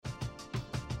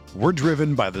We're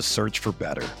driven by the search for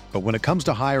better. But when it comes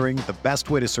to hiring, the best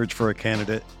way to search for a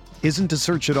candidate isn't to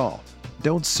search at all.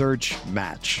 Don't search,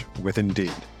 match with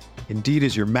Indeed. Indeed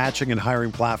is your matching and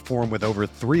hiring platform with over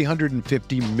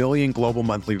 350 million global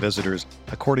monthly visitors,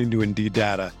 according to Indeed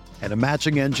data, and a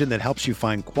matching engine that helps you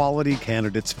find quality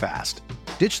candidates fast.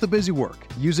 Ditch the busy work.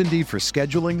 Use Indeed for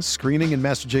scheduling, screening, and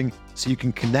messaging so you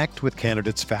can connect with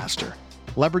candidates faster.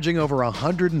 Leveraging over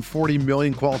 140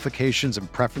 million qualifications and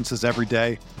preferences every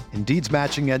day, Indeed's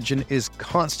matching engine is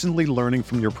constantly learning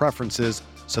from your preferences,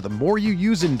 so the more you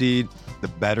use Indeed, the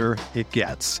better it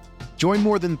gets. Join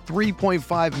more than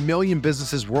 3.5 million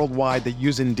businesses worldwide that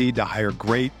use Indeed to hire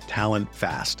great talent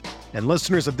fast. And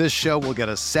listeners of this show will get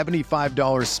a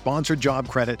 $75 sponsored job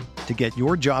credit to get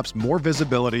your jobs more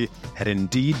visibility at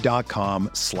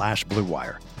Indeed.com/Blue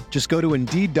Wire. Just go to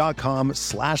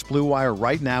Indeed.com/Blue Wire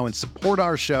right now and support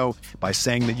our show by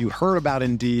saying that you heard about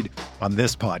Indeed on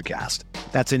this podcast.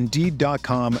 That's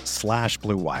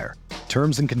Indeed.com/Blue Wire.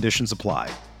 Terms and conditions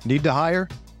apply. Need to hire?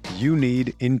 You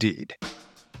need Indeed.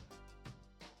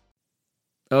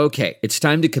 Okay, it's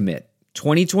time to commit.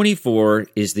 2024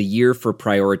 is the year for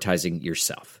prioritizing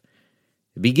yourself.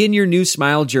 Begin your new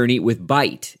smile journey with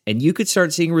Byte, and you could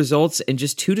start seeing results in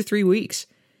just 2 to 3 weeks.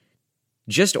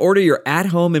 Just order your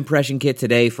at-home impression kit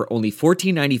today for only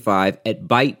 $14.95 at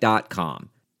Byte.com.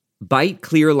 Byte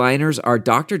clear liners are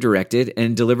doctor-directed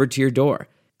and delivered to your door.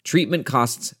 Treatment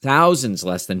costs thousands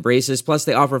less than braces, plus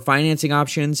they offer financing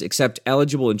options, accept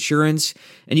eligible insurance,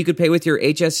 and you could pay with your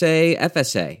HSA,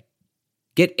 FSA.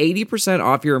 Get 80%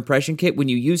 off your impression kit when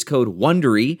you use code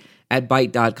WONDERY at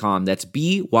Byte.com. That's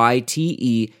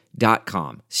BYTE.com.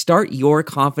 Start your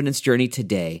confidence journey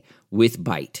today with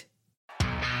Byte.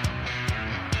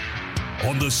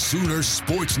 On the Sooner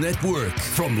Sports Network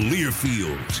from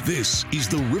Learfield, this is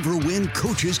the Riverwind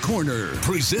Coach's Corner,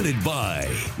 presented by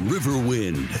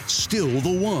Riverwind, still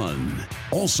the one.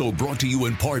 Also brought to you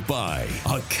in part by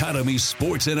Academy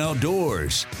Sports and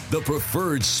Outdoors, the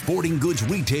preferred sporting goods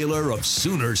retailer of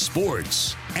Sooner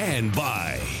Sports, and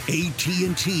by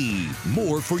AT&T,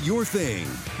 more for your thing.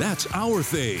 That's our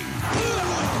thing.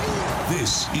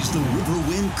 This is the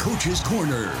Riverwind Coach's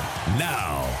Corner.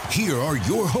 Now, here are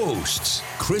your hosts,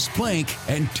 Chris Plank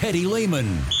and Teddy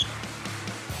Lehman.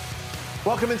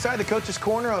 Welcome inside the Coach's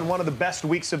Corner on one of the best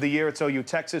weeks of the year. It's OU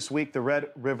Texas Week, the Red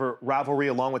River Rivalry,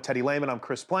 along with Teddy Lehman. I'm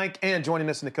Chris Plank, and joining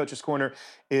us in the Coach's Corner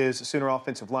is Sooner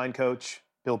offensive line coach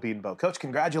Bill Bedenbaugh. Coach,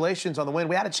 congratulations on the win.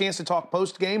 We had a chance to talk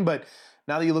post-game, but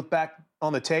now that you look back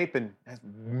on the tape and has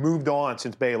moved on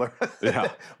since Baylor.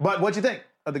 Yeah. But what'd you think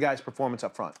of the guys' performance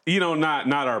up front? You know, not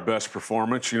our best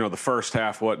performance. You know, the first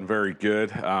half wasn't very good.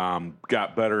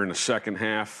 Got better in the second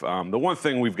half. The one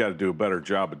thing we've got to do a better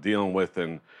job of dealing with,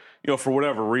 and, you know, for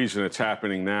whatever reason it's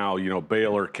happening now, you know,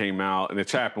 Baylor came out, and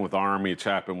it's happened with Army, it's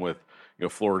happened with, you know,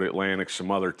 Florida Atlantic, some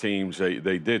other teams. They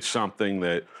did something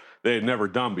that they had never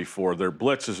done before. Their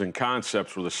blitzes and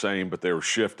concepts were the same, but they were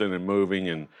shifting and moving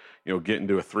and, you know, getting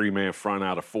to a three-man front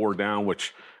out of 4 down,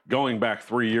 which going back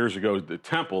 3 years ago at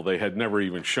Temple, they had never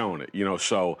even shown it, you know.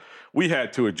 So we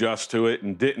had to adjust to it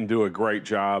and didn't do a great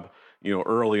job, you know,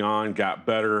 early on, got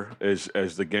better as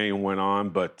the game went on.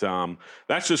 But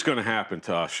that's just going to happen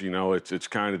to us, you know. It's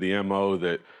kind of the MO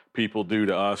that people do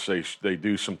to us. They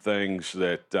do some things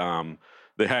that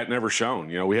they had never shown.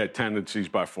 You know, we had tendencies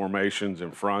by formations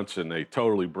and fronts, and they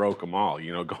totally broke them all,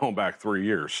 you know, going back 3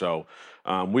 years. So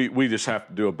we just have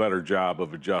to do a better job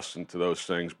of adjusting to those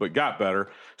things, but got better.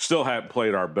 Still haven't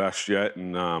played our best yet,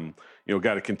 and, you know,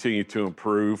 got to continue to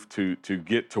improve to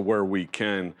get to where we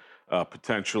can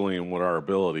potentially and what our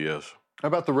ability is. How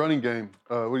about the running game?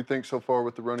 What do you think so far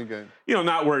with the running game? You know,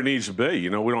 not where it needs to be.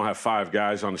 You know, we don't have 5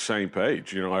 guys on the same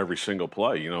page, you know, every single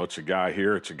play. You know, it's a guy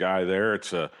here, it's a guy there,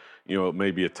 it's a, you know,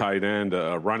 maybe a tight end,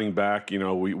 a running back. You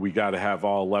know, we got to have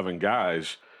all 11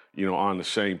 guys, you know, on the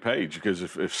same page, because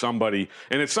if somebody,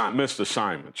 and it's not missed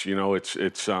assignments, you know, it's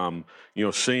you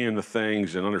know, seeing the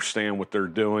things and understand what they're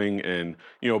doing and,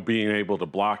 you know, being able to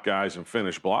block guys and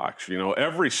finish blocks. You know,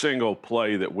 every single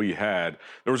play that we had,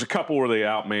 there was a couple where they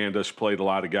outmanned us, played a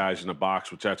lot of guys in the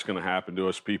box, which that's going to happen to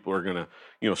us. People are going to,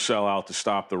 you know, sell out to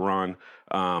stop the run.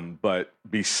 But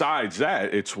besides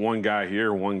that, it's one guy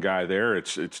here, one guy there.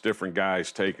 It's different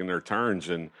guys taking their turns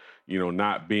and, you know,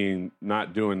 not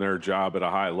doing their job at a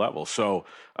high level. So,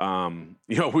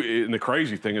 you know, and the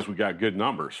crazy thing is we got good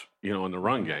numbers, you know, in the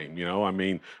run game. You know, I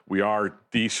mean, we are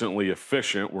decently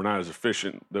efficient. We're not as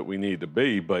efficient that we need to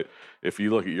be, but if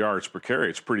you look at yards per carry,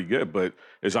 it's pretty good. But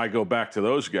as I go back to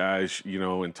those guys, you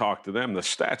know, and talk to them, the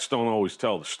stats don't always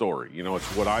tell the story. You know,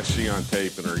 it's what I see on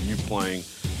tape and are you playing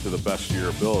to the best of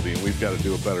your ability, and we've got to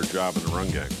do a better job in the run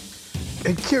game.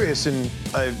 I'm curious, and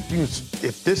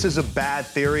if this is a bad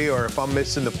theory or if I'm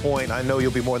missing the point, I know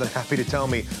you'll be more than happy to tell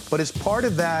me. But is part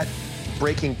of that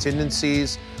breaking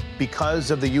tendencies because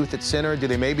of the youth at center? Do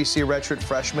they maybe see a redshirt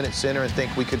freshman at center and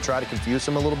think we could try to confuse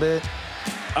him a little bit?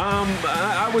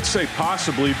 I would say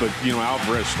possibly, but,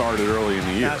 Alvarez started early in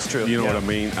the year. That's true. You know what I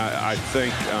mean? I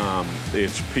think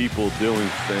it's people doing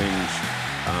things.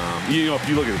 If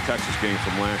you look at the Texas game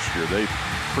from last year, they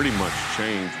pretty much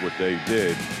changed what they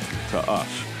did to us.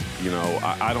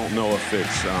 I don't know if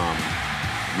it's,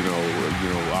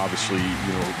 obviously,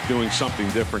 doing something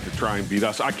different to try and beat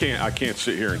us. I can't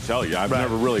sit here and tell you. I've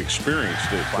never really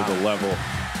experienced it to the level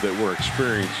that we're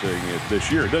experiencing it this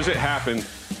year. Does it happen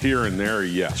here and there?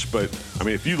 Yes. But,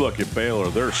 if you look at Baylor,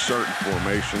 there's certain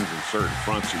formations and certain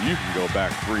fronts that you can go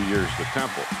back 3 years to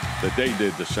Temple that they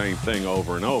did the same thing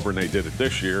over and over, and they did it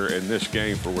this year. And this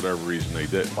game, for whatever reason, they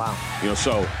didn't. Wow.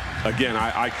 So, again,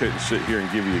 I couldn't sit here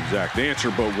and give you the exact answer,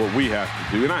 but what we have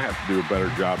to do, and I have to do a better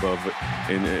job of it,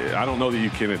 and I don't know that you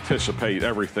can anticipate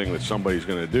everything that somebody's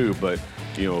going to do, but,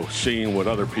 seeing what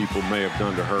other people may have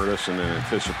done to hurt us and then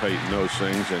anticipating those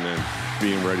things and then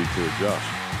being ready to adjust.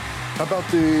 How about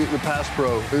the pass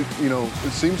pro?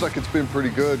 It seems like it's been pretty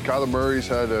good. Kyler Murray's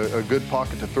had a good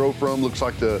pocket to throw from. Looks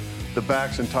like the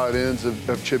backs and tight ends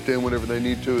have chipped in whenever they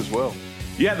need to as well.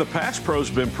 Yeah, the pass pro's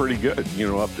been pretty good,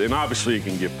 and obviously it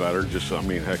can get better. Heck,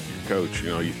 your coach,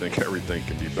 you think everything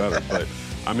can be better, but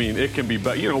it can be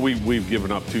better. We've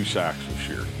given up 2 sacks this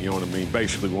year. You know what I mean?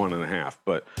 Basically 1.5,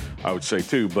 but I would say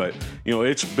 2. But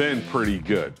it's been pretty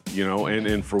good.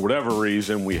 And for whatever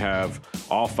reason, we have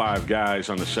all 5 guys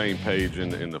on the same page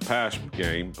in the pass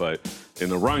game, but in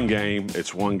the run game,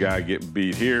 it's one guy getting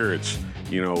beat here. It's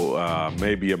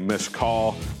maybe a missed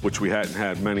call, which we hadn't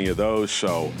had many of those.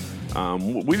 So.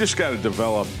 We just got to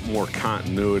develop more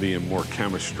continuity and more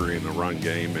chemistry in the run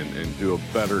game and do a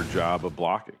better job of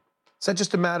blocking. Is that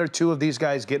just a matter, too, of these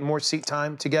guys getting more seat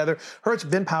time together?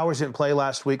 Ben Powers didn't play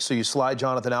last week, so you slide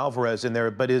Jonathan Alvarez in there.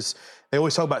 But they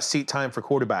always talk about seat time for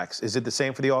quarterbacks. Is it the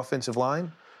same for the offensive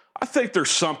line? I think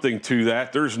there's something to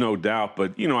that. There's no doubt.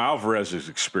 But, Alvarez is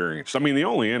experienced. The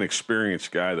only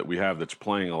inexperienced guy that we have that's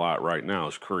playing a lot right now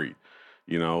is Creed.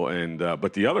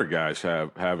 But the other guys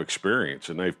have experience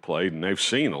and they've played and they've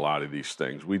seen a lot of these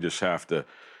things. We just have to,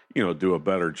 do a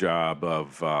better job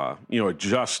of,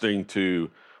 adjusting to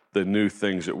the new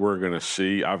things that we're going to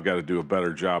see. I've got to do a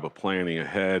better job of planning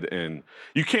ahead, and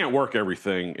you can't work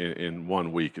everything in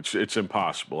 1 week. It's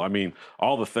impossible.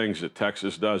 All the things that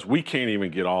Texas does, we can't even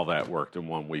get all that worked in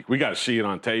 1 week. We got to see it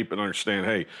on tape and understand,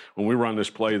 hey, when we run this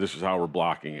play, this is how we're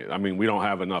blocking it. We don't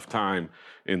have enough time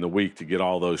in the week to get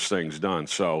all those things done.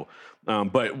 So,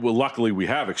 but luckily we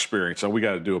have experience, so we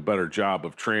got to do a better job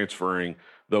of transferring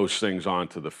those things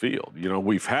onto the field.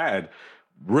 We've had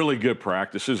really good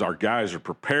practices. Our guys are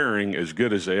preparing as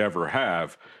good as they ever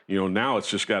have. Now it's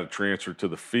just got to transfer to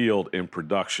the field in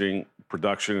production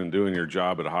and doing your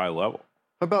job at a high level.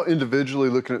 How about individually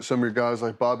looking at some of your guys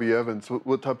like Bobby Evans?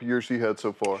 What type of years he had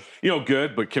so far?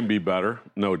 Good, but can be better,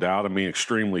 no doubt.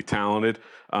 Extremely talented.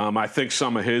 I think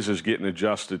some of his is getting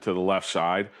adjusted to the left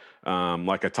side.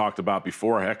 Like I talked about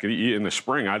before, heck, in the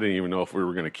spring, I didn't even know if we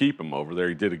were going to keep him over there.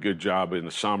 He did a good job in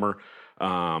the summer.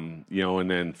 And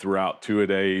then throughout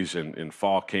 2-a-days and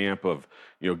fall camp of,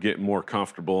 getting more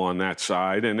comfortable on that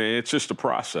side. And it's just a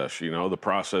process, the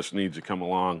process needs to come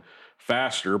along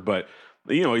faster. But,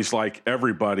 he's like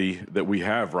everybody that we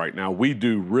have right now. We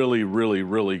do really, really,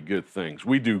 really good things.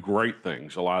 We do great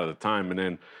things a lot of the time. And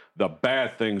then the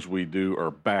bad things we do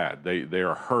are bad. They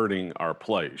are hurting our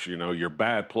plays. Your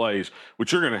bad plays,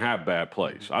 which you're going to have bad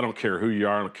plays. I don't care who you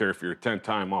are. I don't care if you're a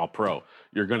 10-time All-Pro.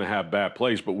 You're going to have bad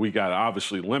plays, but we got to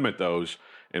obviously limit those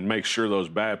and make sure those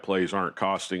bad plays aren't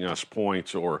costing us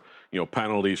points or,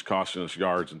 penalties, costing us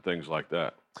yards and things like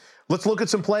that. Let's look at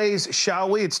some plays, shall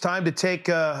we? It's time to take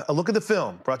a look at the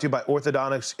film, brought to you by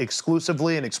Orthodontics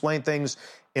exclusively, and explain things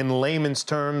in layman's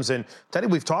terms. And Teddy,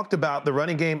 we've talked about the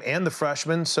running game and the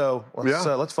freshmen, so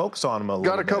let's focus on them a little bit.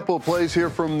 Got a couple of plays here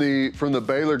from the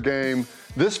Baylor game.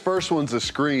 This first one's a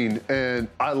screen, and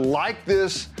I like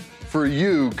this for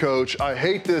you, Coach. I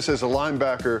hate this as a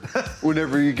linebacker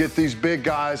whenever you get these big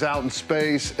guys out in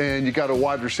space and you got a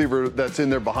wide receiver that's in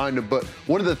there behind them. But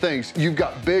one of the things, you've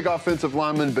got big offensive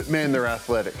linemen, but man, they're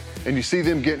athletic. And you see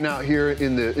them getting out here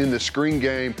in the screen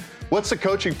game. What's the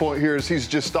coaching point here as he's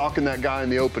just stalking that guy in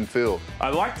the open field?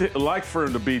 I'd like for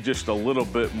him to be just a little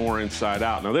bit more inside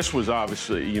out. Now, this was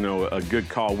obviously, a good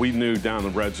call. We knew down the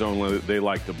red zone they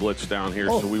like to blitz down here,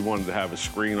 so we wanted to have a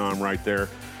screen on right there.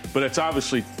 But it's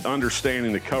obviously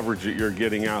understanding the coverage that you're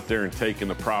getting out there and taking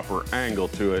the proper angle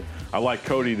to it. I like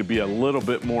Cody to be a little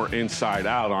bit more inside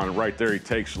out on it. Right there, he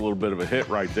takes a little bit of a hit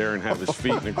right there and have his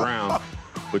feet in the ground.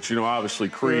 But, you know, obviously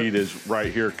Creed is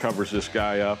right here, covers this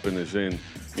guy up and is in,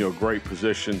 you know, great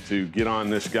position to get on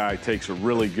this guy, takes a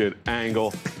really good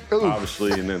angle,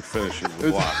 obviously, and then finishes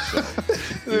the block. So,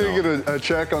 you get a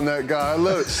check on that guy. I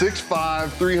love it. 6'5",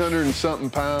 300-and-something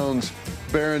pounds,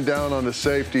 bearing down on the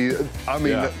safety. I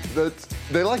mean,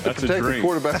 they like to protect the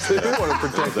quarterbacks. They do want to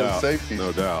protect the safeties.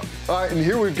 No doubt. All right, and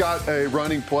here we've got a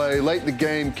running play. Late in the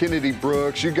game, Kennedy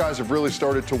Brooks. You guys have really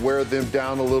started to wear them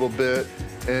down a little bit.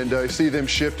 And I see them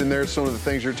shifting there. Some of the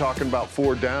things you're talking about,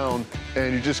 4 down.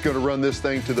 And you're just going to run this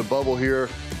thing to the bubble here.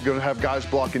 You're going to have guys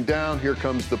blocking down. Here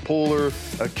comes the puller,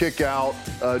 a kick out,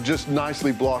 just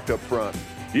nicely blocked up front.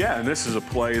 Yeah, and this is a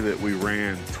play that we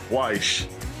ran twice,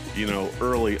 you know,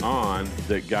 early on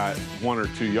that got 1 or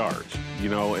 2 yards, you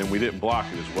know, and we didn't block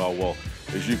it as well. Well,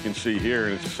 as you can see here,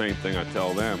 and it's the same thing I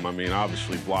tell them, I mean,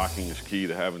 obviously blocking is key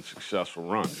to having successful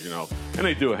runs, you know, and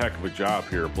they do a heck of a job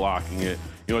here blocking it.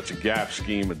 You know, it's a gap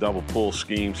scheme, a double pull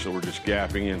scheme, so we're just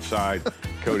gapping inside.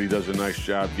 Cody does a nice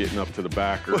job getting up to the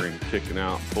backer and kicking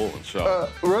out and pulling. So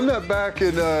run that back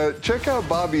and check out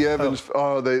Bobby Evans.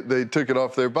 Oh, they took it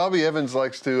off there. Bobby Evans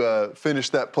likes to finish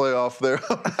that play off there.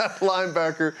 That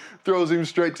linebacker throws him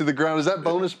straight to the ground. Is that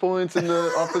bonus points in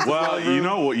the offensive line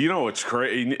room? you know it's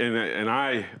crazy, and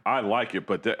I like it,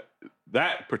 but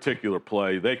that particular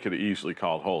play they could have easily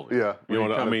called holding. Yeah, you know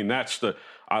what I mean.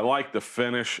 I like the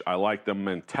finish. I like the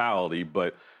mentality,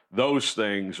 but those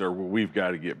things are where we've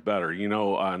got to get better. You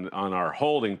know, on our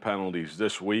holding penalties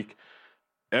this week,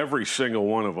 every single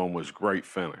one of them was great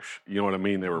finish. You know what I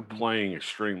mean? They were playing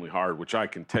extremely hard, which I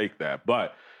can take that.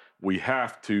 But we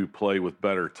have to play with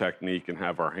better technique and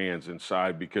have our hands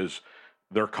inside because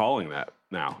they're calling that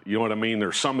now. You know what I mean?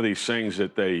 There's some of these things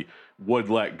that they would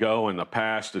let go in the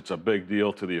past. It's a big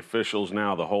deal to the officials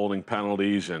now, the holding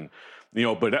penalties and – you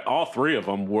know, but all 3 of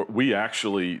them, we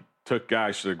actually took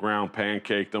guys to the ground,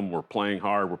 pancaked them. We're playing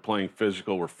hard. We're playing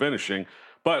physical. We're finishing.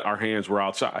 But our hands were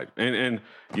outside. And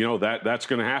you know, that's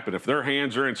going to happen. If their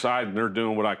hands are inside and they're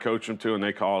doing what I coach them to and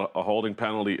they call a holding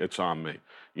penalty, it's on me.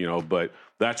 You know, but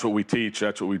that's what we teach.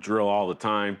 That's what we drill all the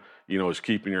time, you know, is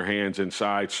keeping your hands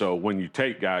inside. So when you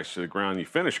take guys to the ground, you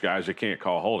finish guys, they can't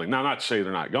call holding. Now, not to say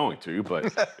they're not going to,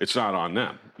 but it's not on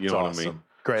them. You know what I mean?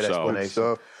 Great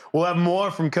explanation. We'll have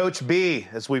more from Coach B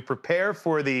as we prepare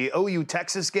for the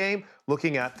OU-Texas game,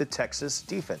 looking at the Texas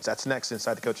defense. That's next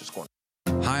inside the Coach's Corner.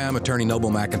 Hi, I'm attorney Noble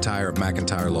McIntyre of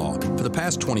McIntyre Law. For the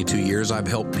past 22 years, I've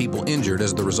helped people injured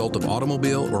as the result of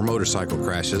automobile or motorcycle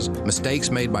crashes, mistakes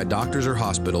made by doctors or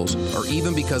hospitals, or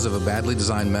even because of a badly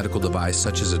designed medical device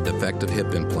such as a defective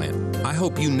hip implant. I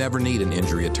hope you never need an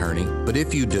injury attorney, but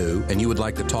if you do and you would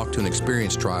like to talk to an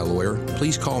experienced trial lawyer,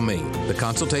 please call me. The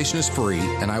consultation is free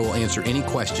and I will answer any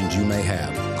questions you may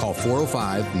have. Call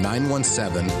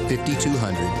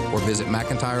 405-917-5200 or visit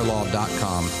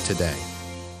McIntyreLaw.com today.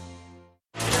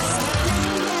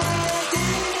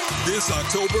 This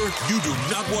October, you do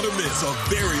not want to miss a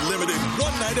very limited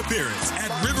one-night appearance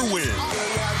at Riverwind.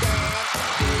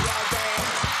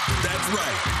 That's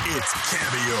right, it's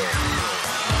Cameo.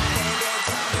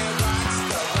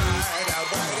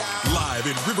 Live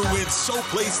in Riverwind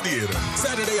Showplace Theater,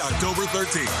 Saturday, October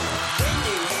 13th.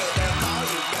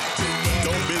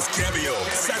 Don't miss Cameo,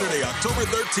 Saturday, October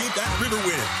 13th at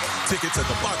Riverwind. Tickets at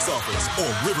the box office or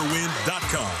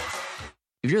riverwind.com.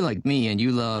 If you're like me and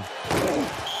you love...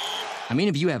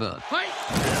 if you have a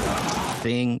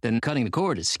thing, then cutting the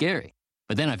cord is scary.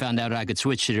 But then I found out I could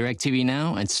switch to DirecTV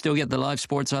Now and still get the live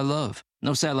sports I love.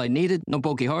 No satellite needed, no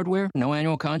bulky hardware, no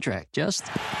annual contract, just...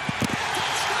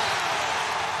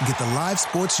 Get the live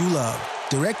sports you love.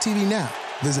 DirecTV Now.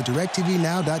 Visit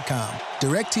DirecTVNow.com.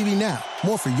 DirecTV Now.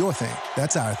 More for your thing.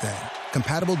 That's our thing.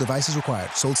 Compatible devices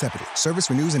required. Sold separately. Service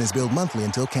renews and is billed monthly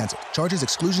until canceled. Charges,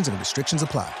 exclusions, and restrictions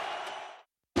apply.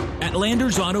 At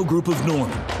Landers Auto Group of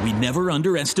Norman, we never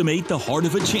underestimate the heart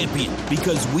of a champion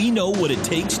because we know what it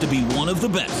takes to be one of the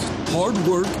best. Hard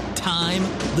work, time,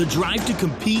 the drive to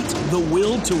compete, the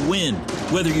will to win.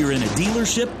 Whether you're in a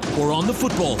dealership or on the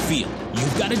football field,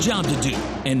 you've got a job to do.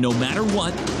 And no matter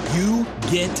what, you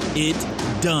get it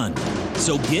done.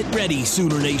 So get ready,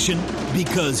 Sooner Nation,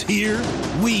 because here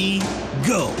we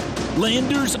go.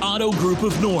 Landers Auto Group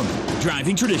of Norman,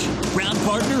 driving tradition, proud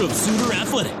partner of Sooner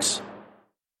Athletics.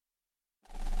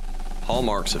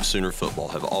 hallmarks of Sooner football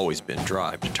have always been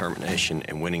drive, determination,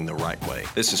 and winning the right way.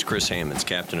 This is Chris Hammonds,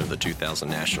 captain of the 2000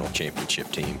 National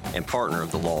Championship team and partner of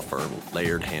the law firm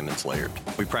Laird Hammonds Laird.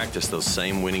 We practice those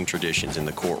same winning traditions in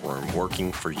the courtroom,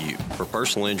 working for you. For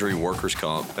personal injury, workers'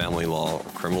 comp, family law, or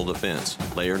criminal defense,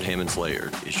 Laird Hammonds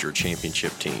Laird is your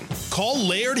championship team. Call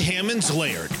Laird Hammonds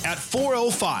Laird at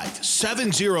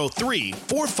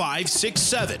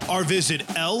 405-703-4567 or visit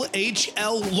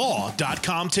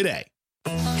LHLlaw.com today.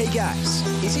 Hey guys,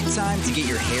 is it time to get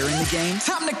your hair in the game?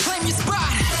 Time to claim your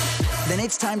spot! Then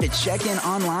it's time to check in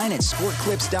online at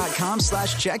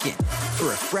sportclips.com/check-in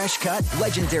for a fresh cut,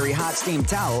 legendary hot steam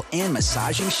towel and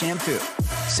massaging shampoo.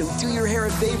 So do your hair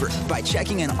a favor by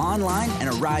checking in online and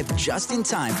arrive just in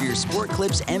time for your Sport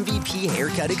Clips MVP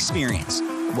haircut experience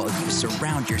while you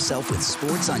surround yourself with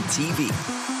sports on TV.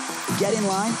 Get in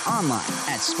line online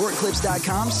at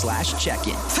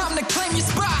sportclips.com/check-in. Time to claim your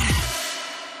spot!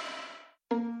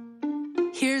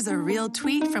 Here's a real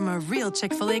tweet from a real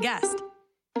Chick-fil-A guest.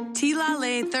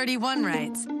 T-La-Lay31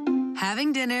 writes,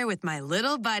 having dinner with my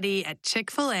little buddy at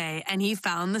Chick-fil-A and he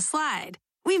found the slide.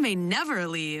 We may never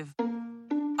leave.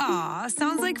 Aw,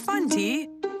 sounds like fun, T.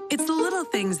 It's the little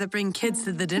things that bring kids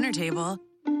to the dinner table.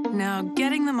 Now,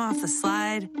 getting them off the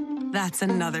slide, that's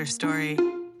another story.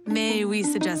 May we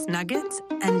suggest nuggets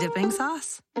and dipping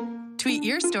sauce? Tweet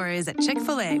your stories at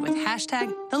Chick-fil-A with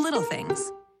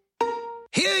 #TheLittleThings.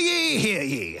 Hear ye, hear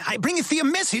ye. I bringeth thee a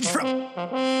message from...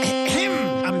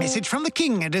 a message from the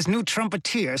king and his new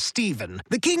trumpeter, Stephen.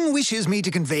 The king wishes me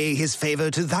to convey his favor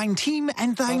to thine team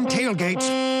and thine tailgate.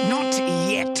 Not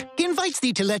yet. He invites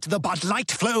thee to let the Bud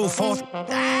Light flow forth.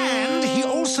 And he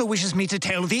also wishes me to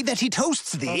tell thee that he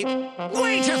toasts thee.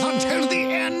 Waiteth until the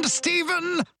end,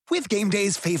 Stephen! With game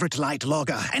day's favorite light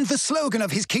lager and the slogan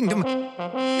of his kingdom...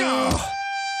 Oh,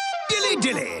 dilly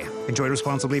dilly. Enjoy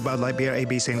responsibly. Bud Light Beer,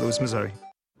 AB, St. Louis, Missouri.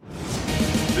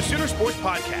 The Sooner Sports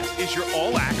Podcast is your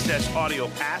all-access audio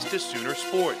pass to Sooner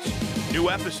Sports. New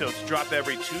episodes drop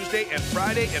every Tuesday and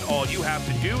Friday, and all you have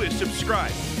to do is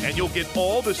subscribe, and you'll get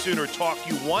all the Sooner talk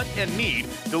you want and need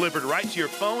delivered right to your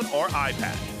phone or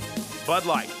iPad. Bud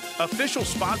Light, official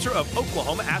sponsor of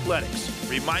Oklahoma Athletics,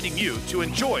 reminding you to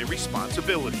enjoy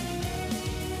responsibility.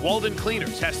 Walden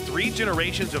Cleaners has 3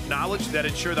 generations of knowledge that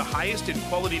ensure the highest in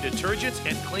quality detergents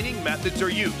and cleaning methods are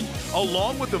used,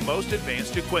 along with the most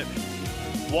advanced equipment.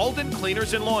 Walden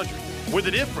Cleaners and Laundry, where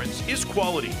the difference is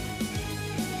quality.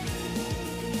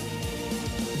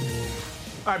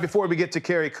 All right, before we get to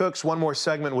Kerry Cooks, one more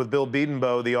segment with Bill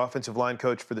Bedenbaugh, the offensive line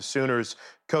coach for the Sooners.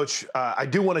 Coach, I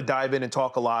do want to dive in and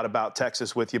talk a lot about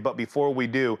Texas with you, but before we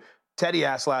do, Teddy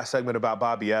asked last segment about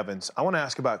Bobby Evans. I want to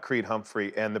ask about Creed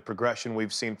Humphrey and the progression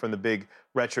we've seen from the big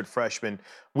redshirt freshman.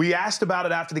 We asked about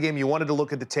it after the game. You wanted to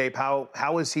look at the tape. How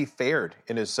has he fared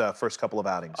in his first couple of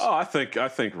outings? Oh, I think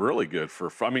really good.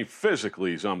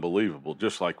 Physically he's unbelievable,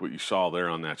 just like what you saw there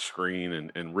on that screen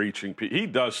and reaching. He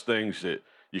does things that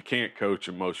you can't coach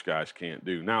and most guys can't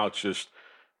do. Now it's just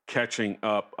catching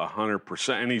up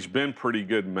 100%, and he's been pretty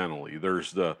good mentally.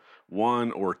 There's the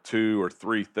 1 or 2 or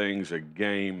 3 things a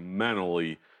game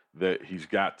mentally that he's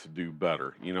got to do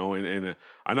better, and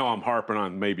I know I'm harping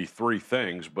on maybe 3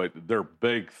 things, but they're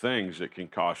big things that can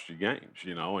cost you games,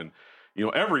 and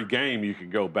every game you can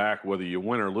go back, whether you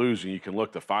win or lose, and you can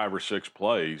look to 5 or 6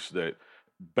 plays that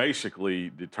basically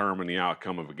determine the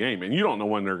outcome of a game, and you don't know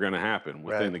when they're going to happen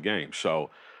within the game. So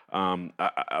I'm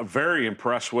very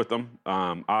impressed with him.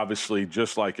 Obviously,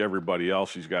 just like everybody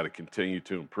else, he's got to continue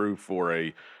to improve for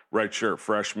a redshirt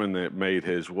freshman that made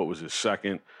his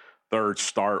second, third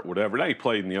start, whatever. Now he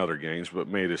played in the other games, but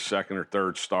made his second or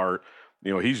third start.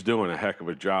 He's doing a heck of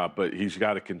a job, but he's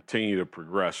got to continue to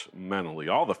progress mentally.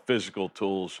 All the physical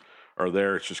tools are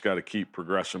there. It's just got to keep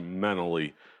progressing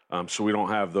mentally so we don't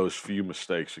have those few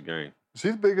mistakes a game. Is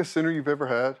he the biggest center you've ever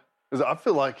had? Because I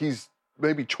feel like he's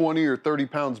maybe 20 or 30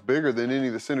 pounds bigger than any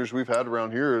of the centers we've had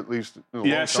around here, at least in a long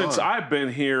time. Since I've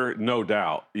been here, no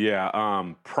doubt. Yeah,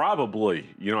 probably.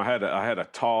 I had a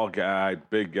tall guy,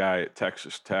 big guy at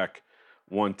Texas Tech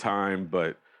one time,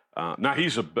 but now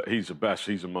he's the best.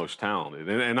 He's the most talented,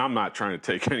 and I'm not trying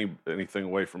to take anything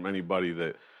away from anybody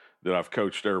that I've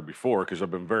coached there before, because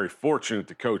I've been very fortunate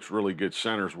to coach really good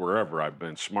centers wherever I've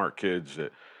been, smart kids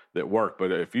that work.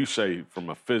 But if you say from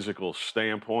a physical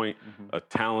standpoint, a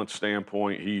talent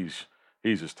standpoint, he's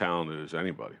as talented as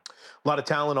anybody. A lot of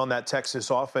talent on that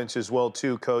Texas offense as well,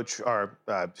 too, Coach.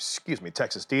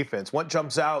 Texas defense. What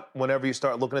jumps out whenever you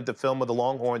start looking at the film of the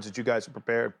Longhorns that you guys have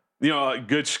prepared?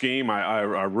 Good scheme. I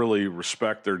really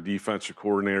respect their defensive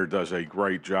coordinator. Does a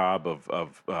great job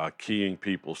of keying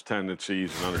people's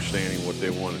tendencies and understanding what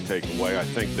they want to take away. I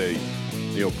think they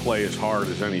play as hard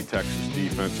as any Texas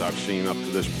defense I've seen up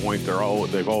to this point.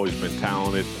 They've always been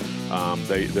talented.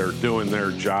 They're doing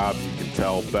their job, you can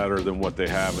tell, better than what they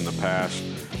have in the past.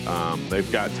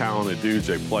 They've got talented dudes.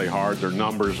 They play hard. Their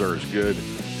numbers are as good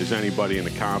as anybody in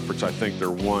the conference. I think they're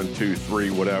 1, 2,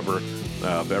 3, whatever,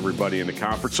 of everybody in the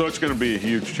conference. So it's going to be a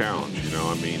huge challenge.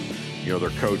 They're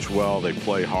coached well. They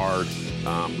play hard.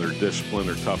 They're disciplined.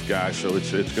 They're tough guys. So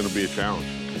it's going to be a challenge.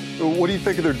 What do you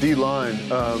think of their D-line?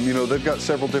 They've got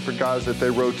several different guys that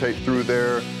they rotate through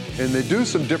there, and they do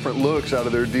some different looks out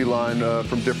of their D-line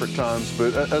from different times.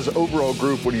 But as an overall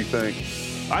group, what do you think?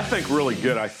 I think really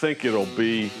good. I think it'll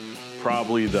be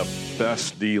probably the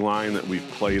best D-line that we've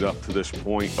played up to this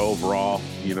point overall.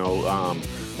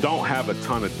 Don't have a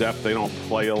ton of depth. They don't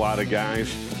play a lot of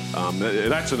guys.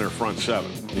 That's in their front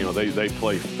seven. They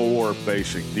play 4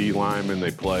 basic D linemen. They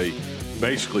play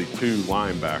basically 2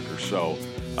 linebackers. So,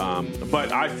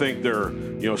 but I think they're,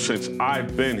 since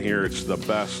I've been here, it's the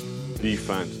best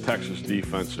defense, Texas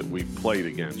defense that we've played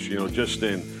against. Just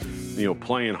in,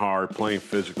 playing hard, playing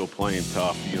physical, playing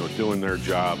tough, doing their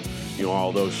job,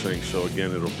 all those things. So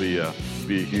again, it'll be a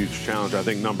huge challenge. I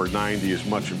think number 90 is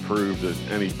much improved at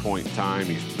any point in time.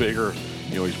 He's bigger,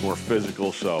 he's more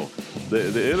physical. So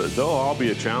they'll all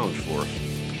be a challenge for us.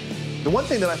 The one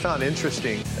thing that I found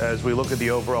interesting as we look at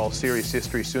the overall series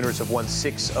history, Sooners have won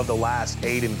 6 of the last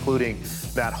 8, including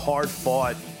that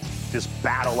hard-fought just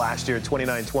battle last year,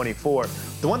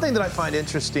 29-24. The one thing that I find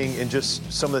interesting in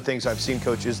just some of the things I've seen,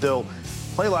 Coach, is they'll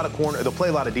play a lot of corner. They'll play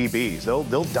a lot of DBs.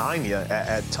 They'll dime you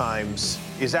at times.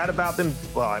 Is that about them?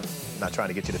 Well, I'm not trying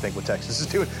to get you to think what Texas is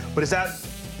doing, but is that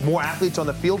more athletes on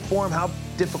the field for them? How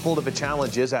difficult of a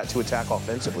challenge is that to attack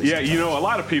offensively? Yeah, a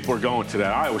lot of people are going to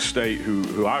that. Iowa State,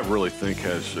 who I really think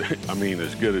has,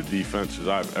 as good a defense as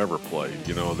I've ever played.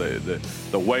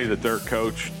 The way that they're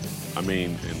coached, and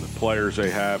the players they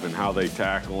have and how they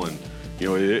tackle, and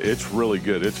it's really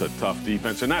good. It's a tough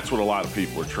defense, and that's what a lot of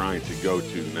people are trying to go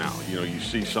to now. You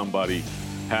see somebody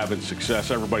having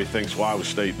success. Everybody thinks, well, Iowa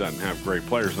State doesn't have great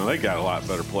players. Now, they got a lot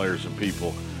better players than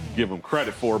people give them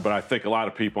credit for, but I think a lot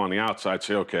of people on the outside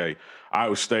say, okay,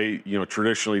 Iowa State,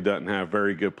 traditionally doesn't have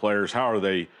very good players. How are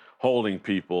they holding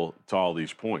people to all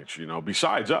these points?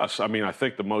 Besides us, I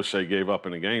think the most they gave up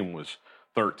in a game was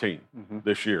 13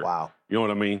 this year. Wow. You know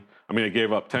what I mean? They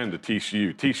gave up 10 to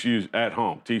TCU. TCU's at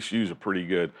home. TCU's a pretty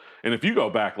good. And if you go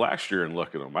back last year and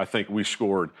look at them, I think we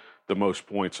scored the most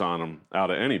points on them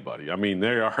out of anybody. They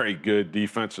are a good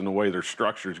defense, and the way their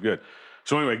structure is good.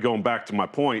 So anyway, going back to my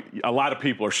point, a lot of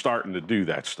people are starting to do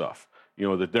that stuff,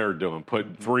 that they're doing,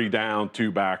 putting 3 down,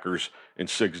 2 backers, and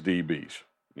 6 DBs.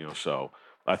 So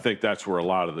I think that's where a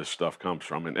lot of this stuff comes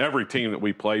from. And every team that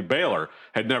we played, Baylor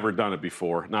had never done it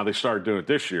before. Now they started doing it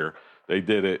this year. They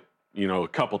did it, a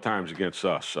couple times against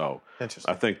us. So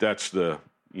I think that's the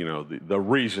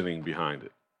reasoning behind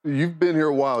it. You've been here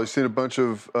a while. You've seen a bunch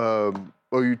of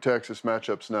OU Texas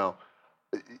matchups now.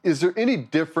 Is there any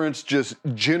difference just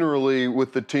generally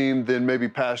with the team than maybe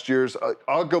past years?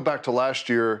 I'll go back to last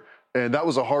year, and that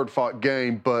was a hard-fought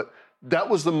game, but that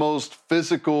was the most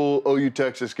physical OU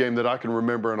Texas game that I can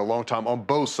remember in a long time on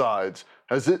both sides.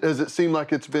 Has it seemed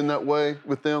like it's been that way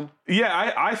with them?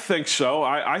 Yeah, I think so.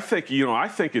 I think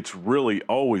it's really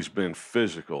always been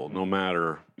physical, no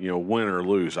matter win or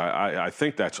lose. I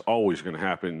think that's always going to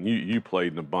happen. You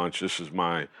played in a bunch. This is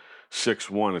my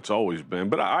 6-1, it's always been.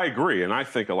 But I agree, and I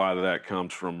think a lot of that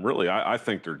comes from really, I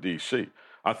think they're DC.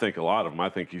 I think a lot of them, I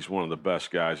think he's one of the best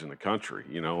guys in the country,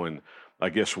 and I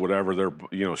guess whatever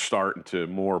they're, starting to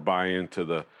more buy into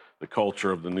the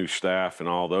culture of the new staff and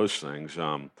all those things.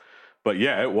 But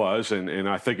yeah, it was, and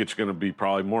I think it's going to be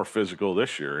probably more physical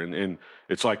this year. And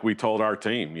it's like we told our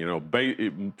team,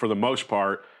 for the most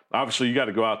part, obviously you got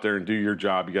to go out there and do your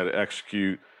job. You got to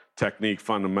execute technique,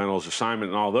 fundamentals,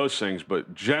 assignment, and all those things,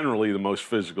 but generally the most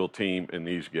physical team in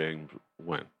these games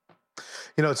win.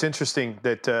 It's interesting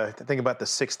that think about the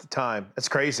 6th time. It's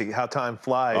crazy how time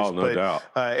flies. Oh, no doubt.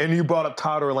 And you brought up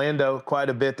Todd Orlando quite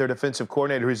a bit, their defensive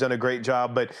coordinator, who's done a great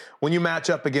job. But when you match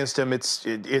up against him, it's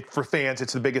for fans,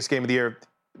 it's the biggest game of the year.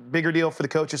 Bigger deal for the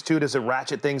coaches, too? Does it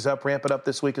ratchet things up, ramp it up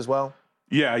this week as well?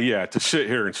 Yeah. To sit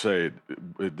here and say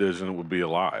it doesn't would be a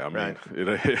lie. Right.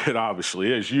 It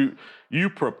obviously is. You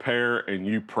prepare and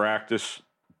you practice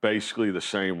basically the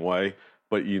same way,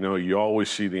 but you always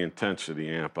see the intensity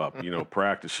amp up.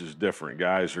 Practice is different.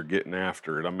 Guys are getting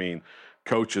after it.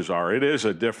 Coaches are. It is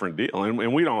a different deal,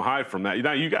 and we don't hide from that.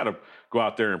 You got to go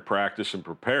out there and practice and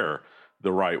prepare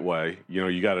the right way.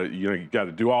 You got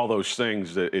to do all those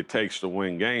things that it takes to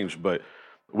win games, but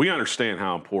we understand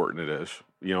how important it is.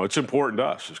 It's important to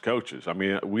us as coaches.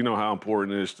 We know how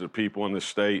important it is to the people in the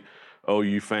state.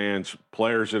 OU fans,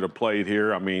 players that have played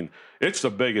here. I mean, it's the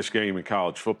biggest game in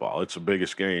college football. It's the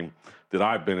biggest game that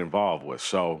I've been involved with.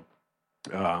 So,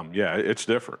 yeah, it's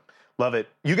different. Love it.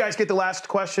 You guys get the last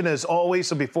question as always.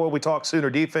 So before we talk Sooner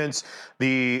defense,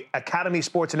 the Academy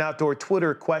Sports and Outdoor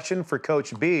Twitter question for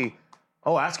Coach B.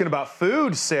 Oh, asking about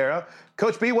food, Sarah.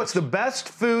 Coach B, what's the best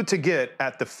food to get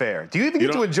at the fair? Do you even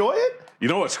get to enjoy it? You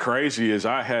know what's crazy is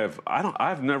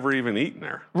I've never even eaten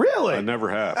there. Really? I never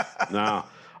have. No.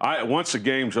 Once the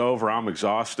game's over, I'm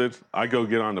exhausted. I go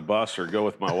get on the bus or go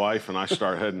with my wife, and I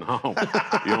start heading home.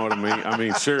 You know what I mean? I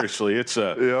mean, seriously,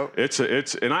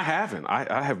 and I haven't.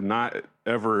 I have not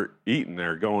ever eaten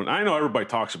there. I know everybody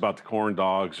talks about the corn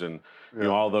dogs and you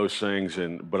know all those things,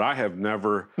 but I have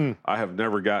never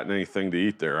gotten anything to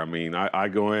eat there. I mean, I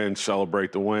go in,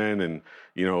 celebrate the win, and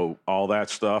you know all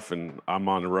that stuff, and I'm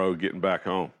on the road getting back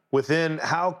home. Within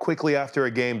how quickly after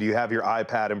a game do you have your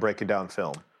iPad and breaking down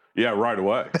film? Yeah, right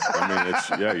away. I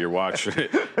mean, you're watching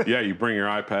it. Yeah, you bring your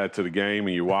iPad to the game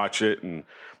and you watch it. And,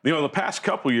 you know, the past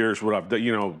couple of years, what I've done,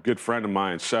 you know, a good friend of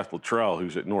mine, Seth Luttrell,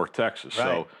 who's at North Texas. Right.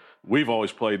 So we've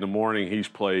always played in the morning. He's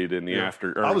played in the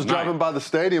afternoon. I was driving by the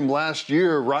stadium last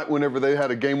year, right whenever they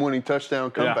had a game-winning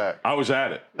touchdown comeback. I was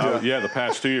at it. The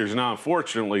past 2 years. Now,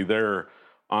 unfortunately, they're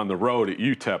on the road at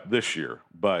UTEP this year.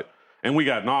 And we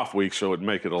got an off week, so it'd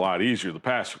make it a lot easier. The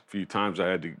past few times I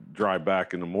had to drive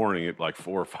back in the morning at like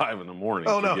 4 or 5 in the morning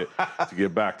to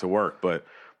get back to work. But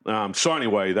so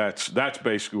anyway, that's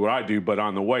basically what I do. But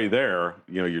on the way there,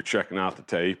 you know, you're checking out the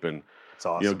tape, and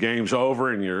awesome. You know, game's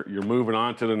over, and you're moving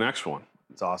on to the next one.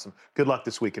 It's awesome. Good luck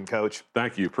this weekend, Coach.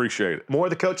 Thank you. Appreciate it. More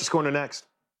of the Coach's Corner next.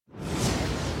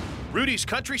 Rudy's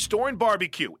Country Store and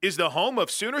Barbecue is the home of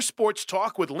Sooner Sports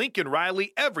Talk with Lincoln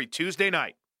Riley every Tuesday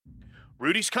night.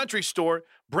 Rudy's Country Store,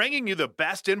 bringing you the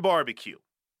best in barbecue.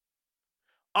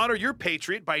 Honor your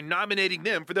Patriot by nominating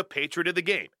them for the Patriot of the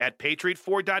Game at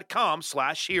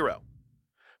patriotford.com/hero.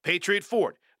 Patriot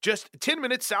Ford, just 10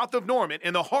 minutes south of Norman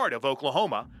in the heart of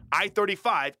Oklahoma,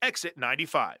 I-35, exit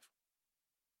 95.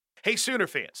 Hey, Sooner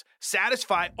fans,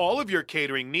 satisfy all of your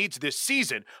catering needs this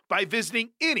season by visiting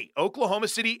any Oklahoma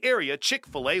City area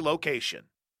Chick-fil-A location.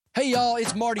 Hey, y'all,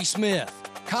 it's Marty Smith.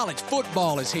 College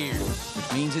football is here,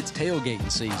 which means it's tailgating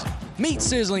season. Meat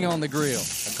sizzling on the grill,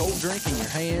 a cold drink in your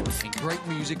hand, and great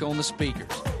music on the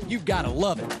speakers. You've got to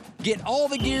love it. Get all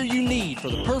the gear you need for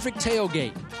the perfect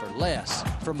tailgate for less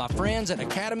from my friends at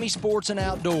Academy Sports and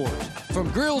Outdoors.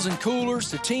 From grills and coolers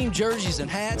to team jerseys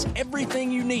and hats,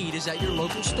 everything you need is at your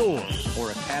local store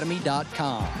or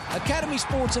academy.com. Academy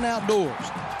Sports and Outdoors,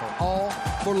 for all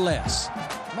for less.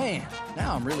 Man,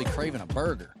 now I'm really craving a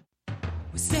burger.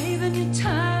 We're saving you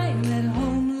time at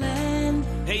Homeland.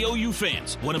 Hey, OU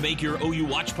fans, want to make your OU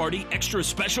watch party extra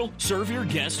special? Serve your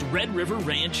guests Red River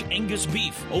Ranch Angus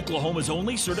beef, Oklahoma's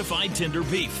only certified tender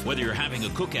beef. Whether you're having a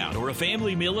cookout or a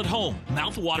family meal at home,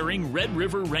 mouth-watering Red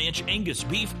River Ranch Angus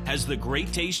beef has the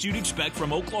great taste you'd expect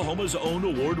from Oklahoma's own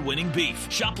award-winning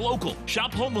beef. Shop local.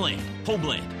 Shop Homeland.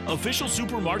 Homeland, official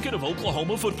supermarket of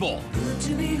Oklahoma football. Good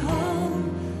to be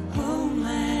home.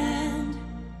 Homeland.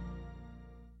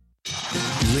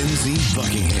 Lindsey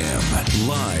Buckingham,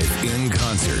 live in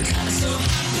concert.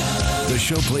 The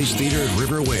Showplace Theater at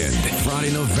Riverwind,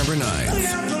 Friday, November 9th.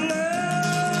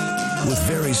 With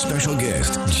very special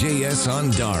guest, J.S.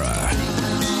 Andara.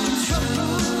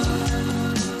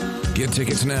 Get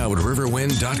tickets now at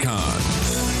riverwind.com.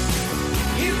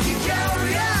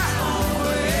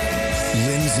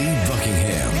 Lindsey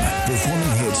Buckingham,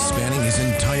 performing hits spanning his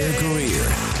entire career.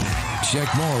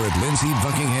 Check more at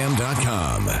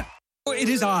lindseybuckingham.com. It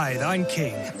is I, thine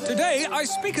king. Today I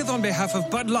speaketh on behalf of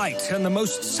Bud Light and the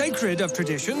most sacred of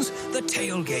traditions, the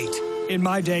tailgate. In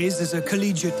my days as a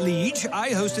collegiate liege, I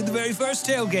hosted the very first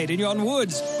tailgate in yon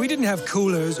woods. We didn't have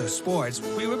coolers or sports.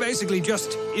 We were basically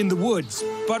just in the woods.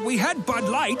 But we had Bud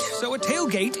Light, so a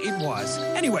tailgate it was.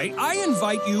 Anyway, I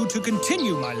invite you to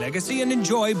continue my legacy and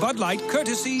enjoy Bud Light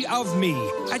courtesy of me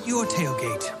at your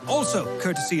tailgate. Also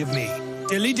courtesy of me.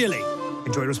 Dilly Dilly.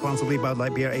 Enjoy responsibly. Bud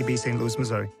Light Beer, AB, St. Louis,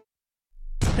 Missouri.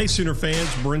 Hey, Sooner fans,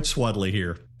 Brent Swadley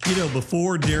here. You know,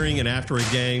 before, during, and after a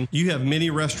game, you have many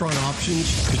restaurant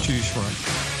options to choose from.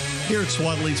 Here at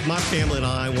Swadley's, my family and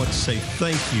I want to say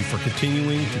thank you for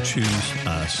continuing to choose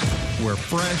us. We're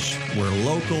fresh, we're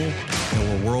local, and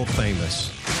we're world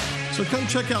famous. So come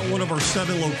check out one of our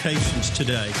 7 locations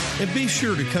today, and be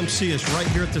sure to come see us right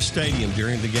here at the stadium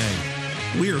during the game.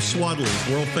 We are Swadley's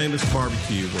world famous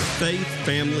barbecue, where faith,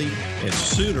 family, and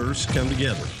Sooners come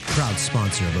together. proud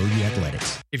sponsor of OU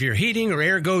Athletics. If your heating or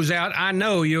air goes out, I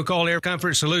know you'll call Air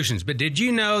Comfort Solutions. But did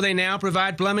you know they now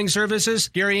provide plumbing services?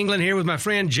 Gary England here with my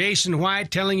friend Jason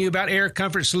White telling you about Air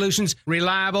Comfort Solutions.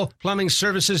 Reliable plumbing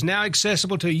services now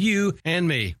accessible to you and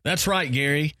me. That's right,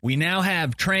 Gary. We now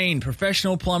have trained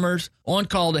professional plumbers on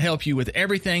call to help you with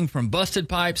everything from busted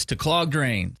pipes to clogged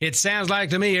drains. It sounds like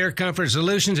to me Air Comfort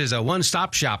Solutions is a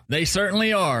one-stop shop. They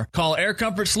certainly are. Call Air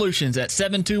Comfort Solutions at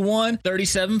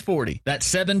 721-3740. That's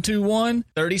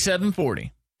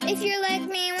 721-3740. If you're like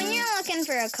me, when you're looking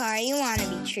for a car, you want to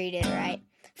be treated right.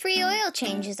 Free oil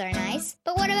changes are nice,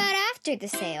 but what about after the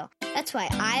sale? That's why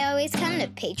I always come to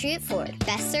Patriot Ford.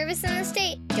 Best service in the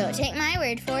state. Don't take my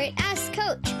word for it. Ask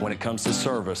Coach. When it comes to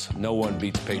service, no one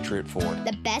beats Patriot Ford.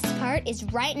 The best part is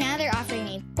right now they're offering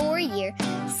a 4-year,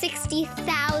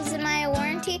 60,000-mile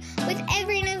warranty with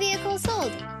every new vehicle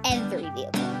sold. Every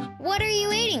vehicle. What are you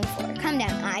waiting for? Come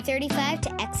down I-35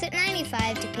 to exit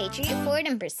 95 to Patriot Ford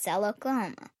in Purcell,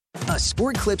 Oklahoma. A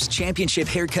Sport Clips Championship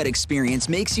haircut experience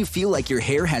makes you feel like your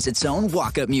hair has its own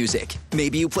walk-up music.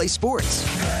 Maybe you play sports.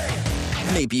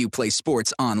 Maybe you play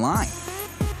sports online.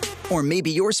 Or maybe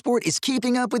your sport is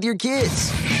keeping up with your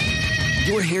kids.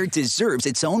 Your hair deserves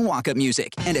its own walk-up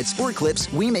music. And at Sport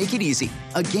Clips, we make it easy.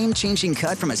 A game-changing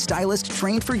cut from a stylist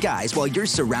trained for guys while you're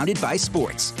surrounded by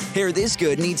sports. Hair this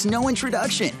good needs no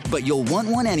introduction, but you'll want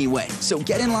one anyway. So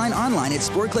get in line online at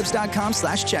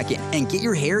sportclips.com/check-in and get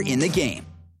your hair in the game.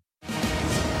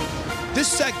 This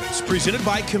segment is presented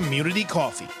by Community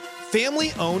Coffee.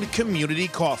 Family-owned Community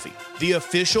Coffee, the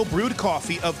official brewed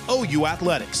coffee of OU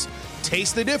Athletics.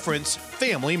 Taste the difference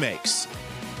family makes.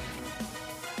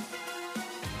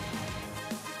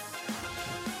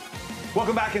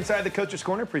 Welcome back inside the Coach's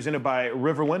Corner, presented by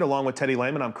Riverwind, along with Teddy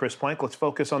Lehman. I'm Chris Plank. Let's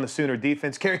focus on the Sooner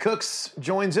defense. Kerry Cooks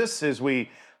joins us as we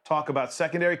talk about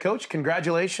secondary. Coach,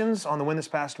 congratulations on the win this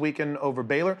past weekend over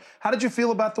Baylor. How did you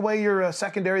feel about the way your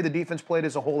secondary, the defense, played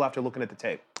as a whole after looking at the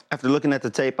tape? After looking at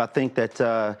the tape, I think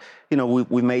that,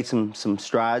 we made some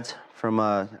strides from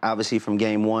obviously from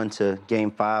game 1 to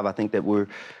game 5. I think that we're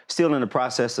still in the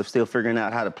process of still figuring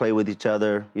out how to play with each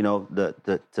other,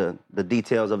 the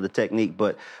details of the technique,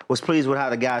 but was pleased with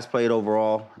how the guys played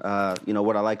overall.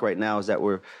 What I like right now is that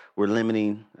we're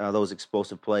limiting those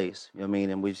explosive plays, and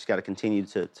we just got to continue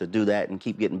to do that and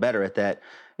keep getting better at that,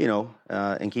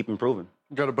 and keep improving.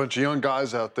 Got a bunch of young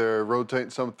guys out there rotating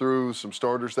some through, some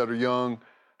starters that are young.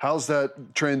 How's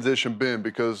that transition been?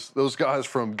 Because those guys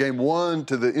from game 1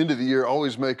 to the end of the year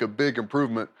always make a big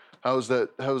improvement. How's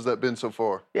that been so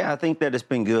far? Yeah, I think that it's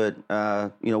been good.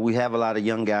 We have a lot of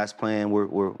young guys playing.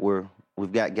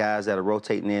 We've got guys that are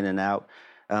rotating in and out.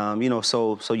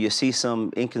 So you see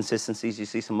some inconsistencies, you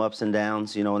see some ups and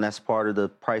downs, and that's part of the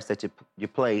price that you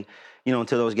play,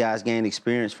 until those guys gain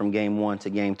experience from game 1 to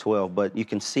game 12. But you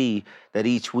can see that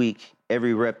each week,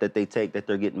 every rep that they take, that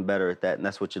they're getting better at that, and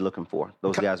that's what you're looking for.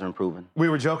 Those guys are improving. We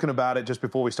were joking about it just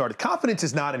before we started. Confidence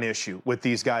is not an issue with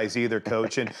these guys either,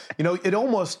 Coach. And, it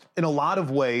almost, in a lot of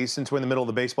ways, since we're in the middle of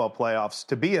the baseball playoffs,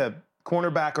 to be a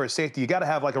cornerback or a safety, you got to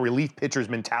have like a relief pitcher's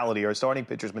mentality or a starting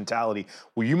pitcher's mentality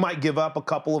where you might give up a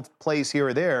couple of plays here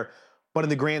or there, but in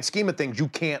the grand scheme of things, you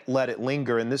can't let it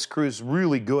linger. And this crew's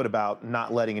really good about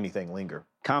not letting anything linger.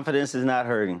 Confidence is not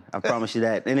hurting. I promise you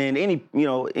that. And then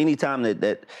any time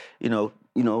that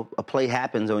a play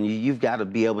happens on you, you've got to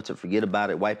be able to forget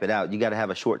about it, wipe it out. You got to have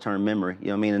a short-term memory,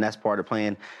 and that's part of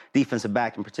playing defensive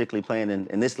back, and particularly playing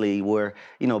in this league where,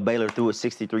 Baylor threw it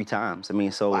 63 times.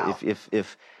 So wow.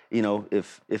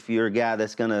 If you're a guy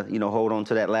that's gonna, hold on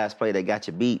to that last play that got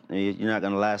you beat, you're not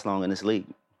gonna last long in this league.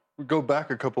 We go back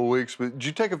a couple of weeks, but did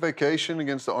you take a vacation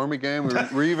against the Army game?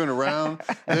 Were you even around?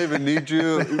 They even need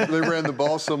you. They ran the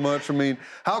ball so much.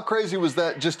 How crazy was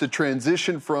that just to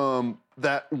transition from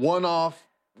that one-off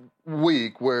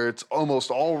week where it's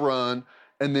almost all run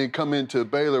and then come into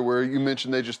Baylor where you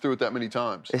mentioned they just threw it that many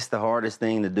times? It's the hardest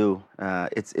thing to do.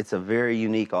 It's a very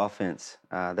unique offense,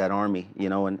 that Army,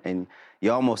 and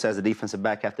you almost, as a defensive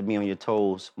back, have to be on your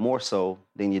toes more so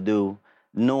than you do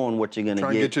knowing what you're going to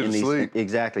get you in to these. Sleep.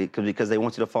 Exactly, because they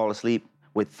want you to fall asleep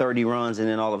with 30 runs, and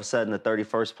then all of a sudden the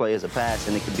 31st play is a pass,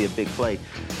 and it could be a big play.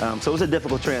 So it's a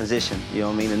difficult transition,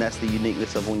 and that's the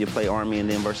uniqueness of when you play Army and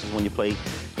then versus when you play,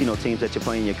 teams that you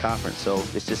play in your conference. So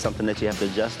it's just something that you have to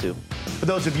adjust to. For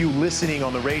those of you listening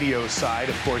on the radio side,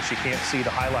 of course, you can't see the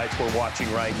highlights we're watching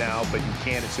right now, but you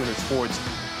can at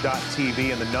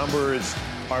Soonersports.tv, and the numbers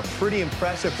are pretty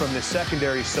impressive from the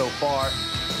secondary so far.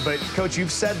 But, Coach,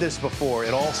 you've said this before.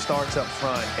 It all starts up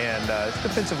front. And this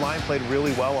defensive line played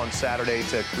really well on Saturday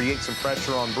to create some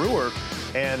pressure on Brewer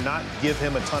and not give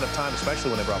him a ton of time, especially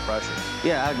when they brought pressure.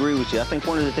 Yeah, I agree with you. I think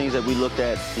one of the things that we looked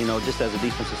at, just as a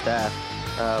defensive staff,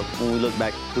 when we look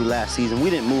back through last season, we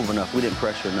didn't move enough. We didn't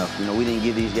pressure enough. You know, we didn't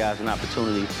give these guys an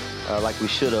opportunity like we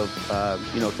should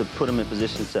have, you know, to put them in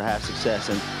positions to have success.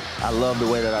 And I love the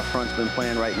way that our front's been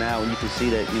playing right now. And you can see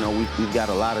that, you know, we've got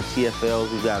a lot of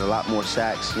TFLs. We've got a lot more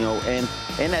sacks, you know, and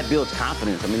that builds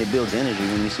confidence. I mean, it builds energy.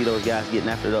 When you see those guys getting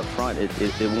after it up front, it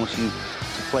wants you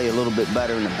to play a little bit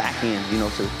better in the back end, you know,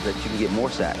 so that you can get more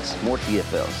sacks, more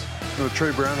TFLs. You know,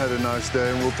 Tre Brown had a nice day,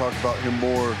 and we'll talk about him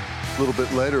more a little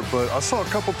bit later, but I saw a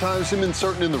couple times him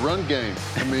inserting in the run game.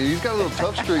 I mean, he's got a little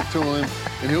tough streak to him,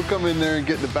 and he'll come in there and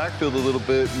get in the backfield a little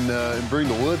bit and bring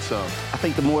the wood some. I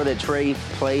think the more that Tre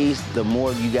plays, the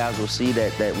more you guys will see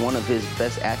that one of his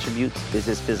best attributes is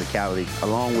his physicality.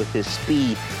 Along with his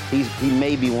speed, he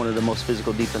may be one of the most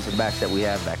physical defensive backs that we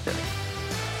have back there.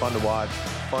 Fun to watch.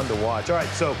 Fun to watch. All right,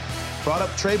 so brought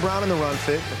up Tre Brown in the run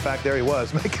fit. In fact, there he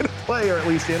was, making a play, or at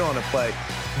least in on a play.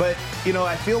 But, you know,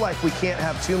 I feel like we can't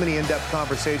have too many in-depth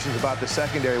conversations about the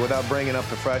secondary without bringing up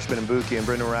the freshman Mbuki and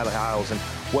Brendan Riley-Hiles and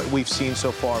what we've seen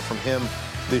so far from him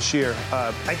this year.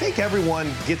 I think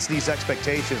everyone gets these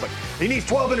expectations, like, he needs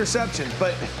 12 interceptions.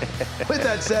 But with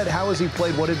that said, how has he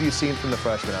played? What have you seen from the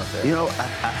freshman out there? You know,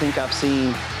 I think I've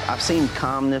seen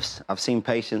calmness. I've seen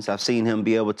patience. I've seen him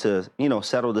be able to, you know,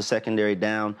 settle the secondary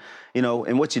down. You know,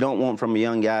 and what you don't want from a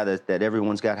young guy that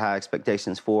everyone's got high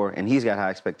expectations for, and he's got high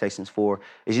expectations for,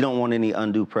 is you don't want any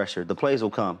undue pressure. The plays will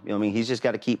come. You know what I mean? He's just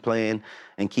got to keep playing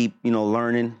and keep, you know,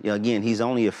 learning. You know, again, he's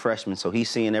only a freshman, so he's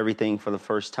seeing everything for the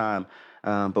first time.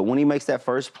 But when he makes that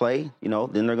first play, you know,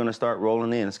 then they're going to start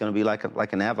rolling in. It's going to be like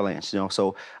an avalanche, you know.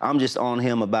 So I'm just on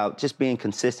him about just being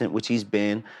consistent, which he's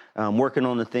been, working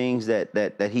on the things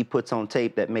that he puts on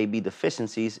tape that may be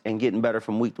deficiencies and getting better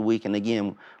from week to week. And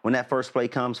again, when that first play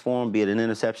comes for him, be it an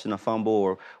interception, a fumble,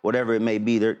 or whatever it may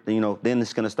be, you know, then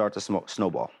it's going to start to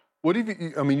snowball. What have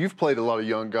you? I mean, you've played a lot of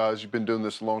young guys. You've been doing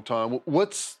this a long time.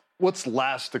 What's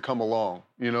last to come along?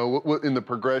 You know, what in the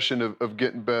progression of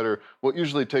getting better, what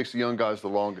usually takes the young guys the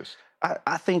longest?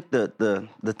 I think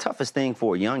the toughest thing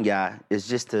for a young guy is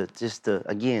just to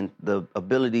again, the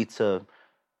ability to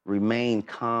remain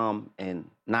calm and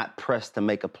not press to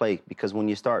make a play, because when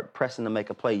you start pressing to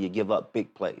make a play, you give up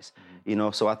big plays. Mm-hmm. You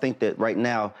know, so I think that right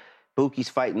now, Buki's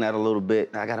fighting that a little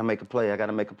bit. I got to make a play. I got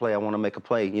to make a play. I want to make a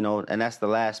play, you know, and that's the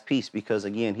last piece, because,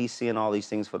 again, he's seeing all these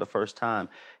things for the first time.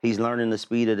 He's learning the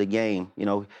speed of the game. You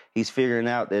know, he's figuring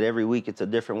out that every week it's a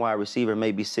different wide receiver,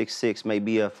 maybe 6'6",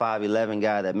 maybe a 5'11"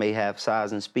 guy that may have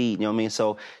size and speed, you know what I mean?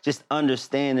 So just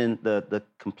understanding the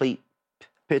complete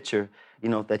picture, you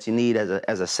know, that you need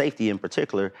as a safety in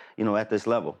particular, you know, at this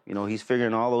level. You know, he's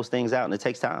figuring all those things out, and it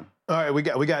takes time. All right, we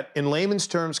got in layman's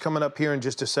terms coming up here in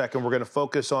just a second. We're going to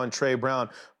focus on Tre Brown,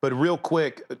 but real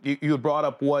quick, you had brought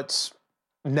up what's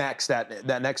next,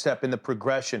 that next step in the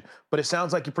progression. But it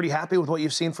sounds like you're pretty happy with what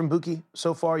you've seen from Buki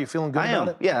so far. You feeling good about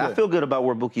it? Yeah, good. I feel good about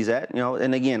where Buki's at. You know,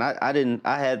 and again, I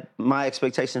had my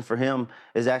expectation for him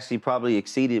is actually probably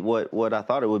exceeded what I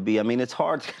thought it would be. I mean, it's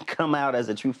hard to come out as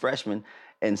a true freshman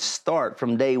and start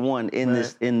from day one in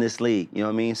this league. You know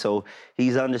what I mean? So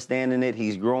he's understanding it,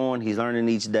 he's growing, he's learning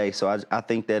each day. So I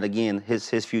think that, again, his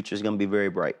future is going to be very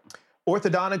bright.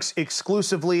 Orthodontics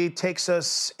exclusively takes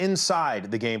us inside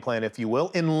the game plan, if you will,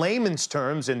 in layman's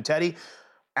terms. And Teddy,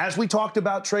 as we talked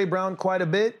about Tre Brown quite a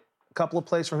bit, a couple of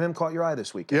plays from him caught your eye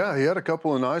this weekend. Yeah, he had a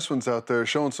couple of nice ones out there,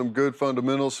 showing some good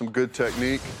fundamentals, some good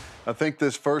technique. I think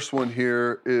this first one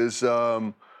here is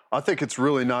I think it's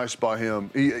really nice by him.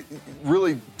 He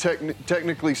really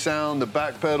technically sound, the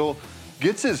back pedal,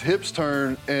 gets his hips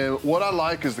turned, and what I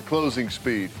like is the closing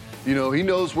speed. You know, he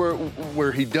knows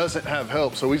where he doesn't have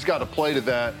help, so he's got to play to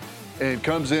that and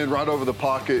comes in right over the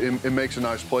pocket and makes a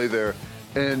nice play there.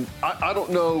 And I don't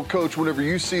know, Coach, whenever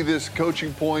you see this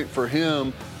coaching point for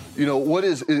him, you know,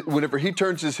 whenever he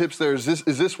turns his hips there, is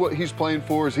this what he's playing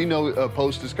for? Does he know a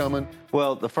post is coming?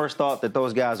 Well, the first thought that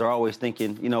those guys are always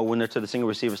thinking, you know, when they're to the single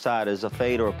receiver side is a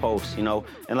fade or a post, you know.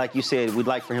 And like you said, we'd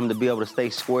like for him to be able to stay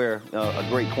square. A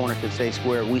great corner can stay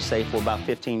square, we say, for about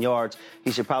 15 yards.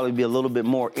 He should probably be a little bit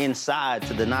more inside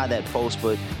to deny that post.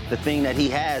 But the thing that he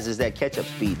has is that catch-up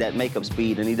speed, that make-up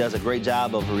speed. And he does a great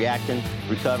job of reacting,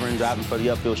 recovering, driving for the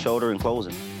upfield shoulder, and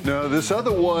closing. Now, this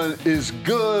other one is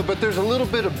good, but there's a little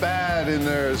bit of bad in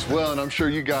there as well. And I'm sure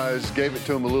you guys gave it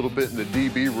to him a little bit in the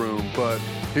DB room. But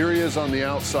here he is on the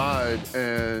outside,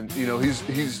 and, you know,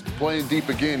 he's playing deep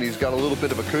again. He's got a little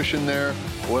bit of a cushion there.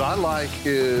 What I like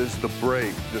is the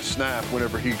break, the snap,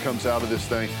 whenever he comes out of this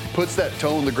thing, puts that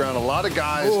toe in the ground. A lot of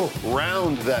guys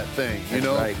round that thing, you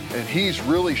know, right. And he's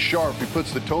really sharp. He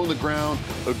puts the toe in the ground,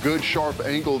 a good sharp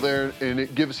angle there, and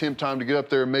it gives him time to get up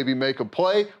there and maybe make a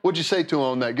play. What'd you say to him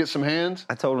on that tonight? Get some hands?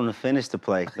 I told him to finish the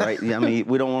play, right? I mean,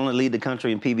 we don't want to lead the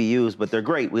country in PBUs, but they're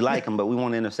great. We like them, but we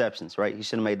want interceptions, right? He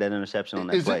should have made that interception on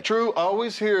that play. Is it true? I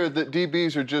always hear that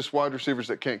DBs are just wide receivers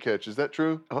that can't catch. Is that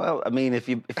true? Well, I mean, if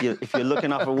you're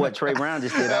looking off of what Trey Brown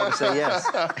just did, I would say yes.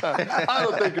 I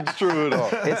don't think it's true at all.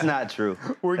 It's not true.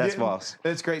 That's false.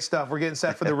 It's great stuff. We're getting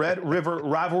set for the Red River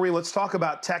rivalry. Let's talk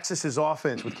about Texas's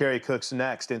offense with Kerry Cooks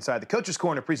next inside the Coach's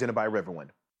Corner, presented by Riverwind.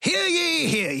 Hear ye,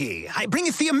 hear ye. I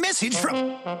bringeth thee a message from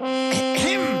him.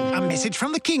 A message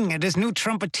from the king and his new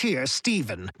trumpeter,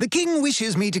 Stephen. The king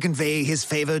wishes me to convey his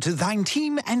favor to thine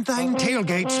team and thine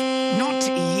tailgate. Not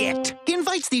yet. He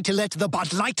invites thee to let the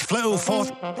Bud Light flow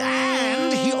forth.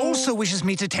 And he also wishes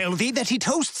me to tell thee that he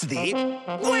toasts thee.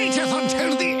 Waiteth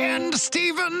until the end,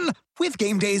 Stephen. With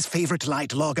game day's favorite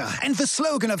light lager and the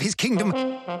slogan of his kingdom.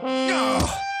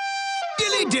 Oh,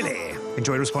 dilly dilly.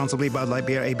 Enjoy responsibly. Bud Light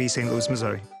Beer, AB, St. Louis,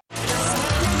 Missouri.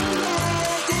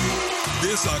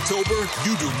 This October,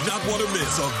 you do not want to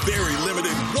miss a very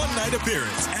limited one-night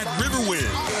appearance at Riverwind.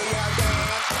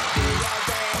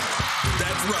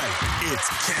 That's right, it's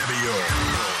Cameo.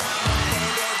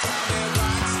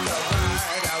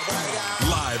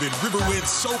 Live in Riverwind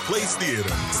Show Place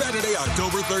Theater, Saturday,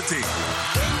 October 13th.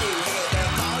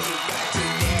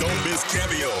 Don't miss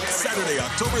Cameo, Saturday,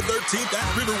 October 13th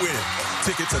at Riverwind.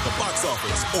 Tickets at the box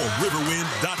office or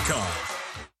riverwind.com.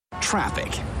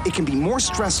 Traffic. It can be more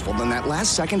stressful than that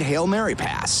last-second Hail Mary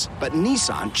pass. But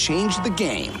Nissan changed the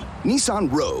game.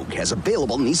 Nissan Rogue has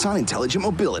available Nissan Intelligent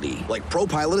Mobility, like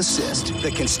ProPilot Assist,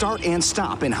 that can start and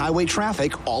stop in highway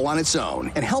traffic all on its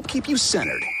own and help keep you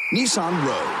centered. Nissan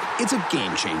Rogue. It's a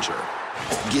game changer.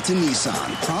 Get to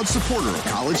Nissan, proud supporter of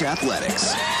college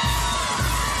athletics.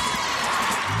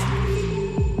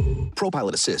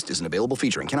 ProPilot Assist is an available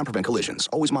feature and cannot prevent collisions.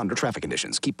 Always monitor traffic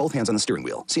conditions. Keep both hands on the steering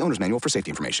wheel. See owner's manual for safety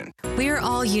information. We are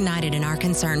all united in our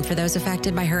concern for those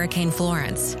affected by Hurricane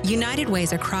Florence. United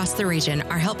Ways across the region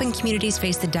are helping communities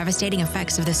face the devastating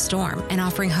effects of this storm and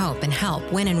offering hope and help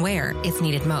when and where it's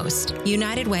needed most.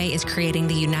 United Way is creating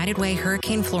the United Way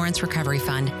Hurricane Florence Recovery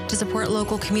Fund to support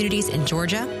local communities in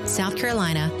Georgia, South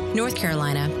Carolina, North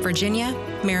Carolina, Virginia,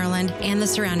 Maryland, and the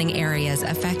surrounding areas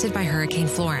affected by Hurricane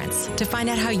Florence. To find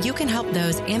out how you can help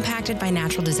those impacted by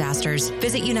natural disasters,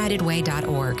 visit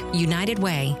unitedway.org.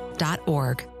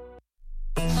 unitedway.org.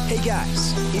 Hey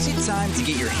guys, is it time to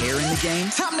get your hair in the game?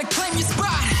 Time to claim your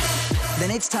spot! Then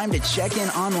it's time to check in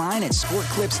online at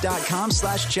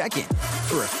sportclips.com/check-in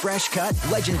for a fresh cut,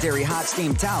 legendary hot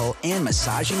steam towel and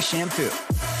massaging shampoo.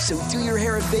 So do your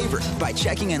hair a favor by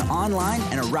checking in online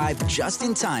and arrive just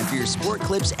in time for your Sport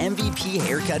Clips MVP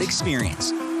haircut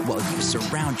experience while you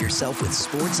surround yourself with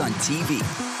sports on TV.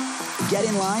 Get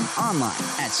in line online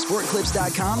at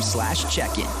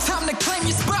sportclips.com/check-in. Time to claim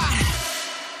your spot!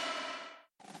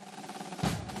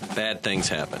 Bad things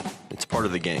happen. It's part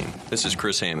of the game. This is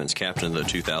Chris Hammonds, captain of the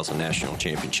 2000 National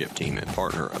Championship team and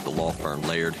partner of the law firm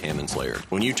Laird Hammonds Laird.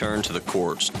 When you turn to the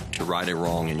courts to right a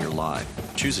wrong in your life,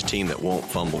 choose a team that won't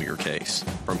fumble your case.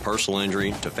 From personal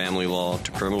injury to family law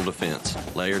to criminal defense,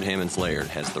 Laird Hammonds Laird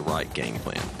has the right game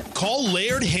plan. Call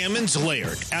Laird Hammonds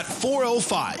Laird at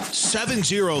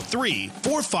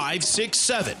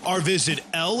 405-703-4567 or visit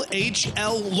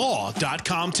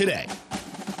lhllaw.com today.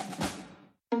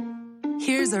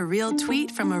 Here's a real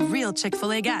tweet from a real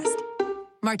Chick-fil-A guest.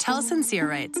 Martell Sincere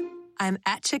writes, I'm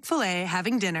at Chick-fil-A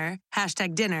having dinner,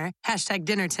 dinner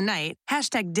tonight,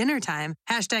 dinner time,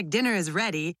 dinner is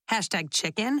ready,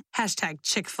 chicken,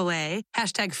 Chick-fil-A,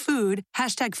 food,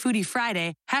 Foodie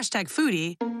Friday,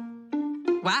 foodie.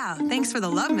 Wow, thanks for the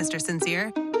love, Mr.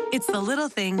 Sincere. It's the little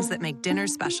things that make dinner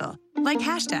special, like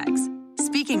hashtags.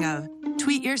 Speaking of,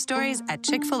 tweet your stories at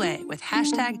Chick-fil-A with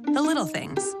 #the little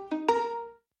things.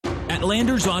 At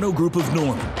Landers Auto Group of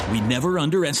Norman, we never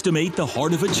underestimate the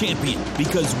heart of a champion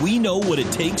because we know what it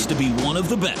takes to be one of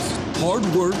the best. Hard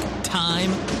work,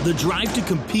 time, the drive to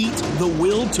compete, the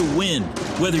will to win.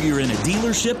 Whether you're in a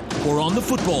dealership or on the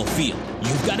football field,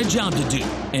 you've got a job to do.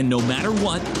 And no matter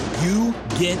what, you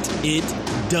get it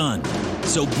done.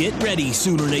 So get ready,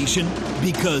 Sooner Nation,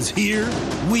 because here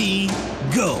we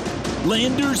go.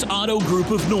 Landers Auto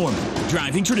Group of Norman,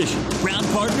 driving tradition, proud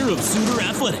partner of Sooner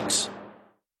Athletics.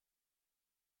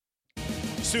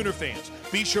 Sooner fans,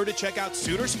 be sure to check out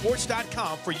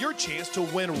Soonersports.com for your chance to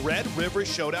win Red River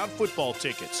Showdown football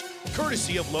tickets,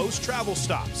 courtesy of Lowe's Travel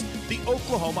Stops, the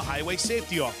Oklahoma Highway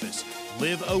Safety Office,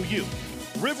 Live OU,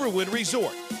 Riverwind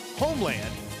Resort,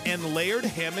 Homeland, and Laird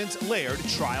Hammonds Laird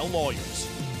Trial Lawyers.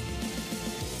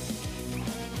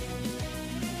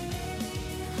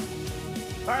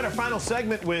 All right, our final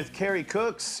segment with Kerry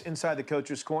Cooks inside the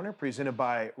Coach's Corner, presented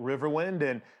by Riverwind.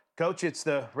 And Coach, it's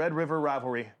the Red River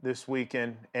rivalry this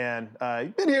weekend, and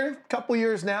you've been here a couple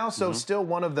years now, so still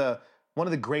one of the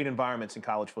great environments in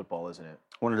college football, isn't it?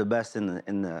 One of the best in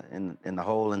the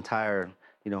whole entire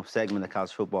segment of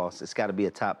college football. It's got to be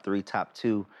a top 3, top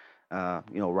 2,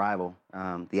 rival.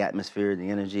 The atmosphere, the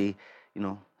energy,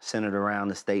 centered around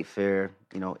the State Fair,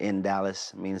 in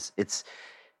Dallas. I mean, it's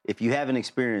if you haven't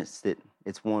experienced it,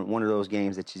 it's one of those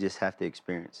games that you just have to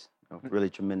experience. Really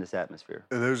tremendous atmosphere.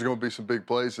 And there's going to be some big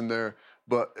plays in there.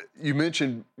 But you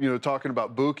mentioned, talking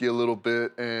about Buki a little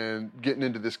bit and getting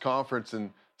into this conference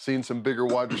and seeing some bigger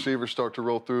wide receivers start to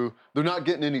roll through. They're not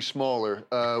getting any smaller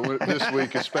this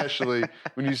week, especially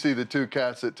when you see the 2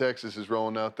 cats that Texas is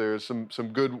rolling out there. Some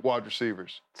good wide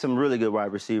receivers. Some really good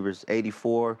wide receivers.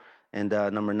 84 and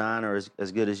number 9 are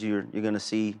as good as you're going to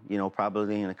see,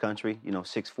 probably in the country.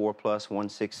 6'4 plus,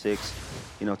 166,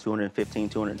 215,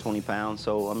 220 pounds.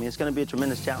 So, I mean, it's going to be a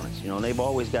tremendous challenge. They've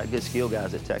always got good skill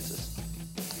guys at Texas.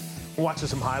 We're watching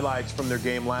some highlights from their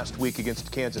game last week against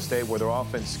Kansas State, where their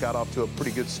offense got off to a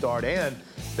pretty good start, and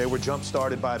they were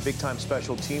jump-started by a big-time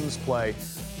special teams play.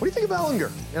 What do you think of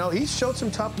Ehlinger? He showed some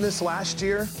toughness last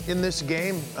year in this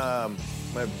game.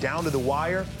 Down to the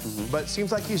wire, but it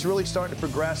seems like he's really starting to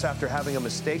progress after having a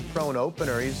mistake-prone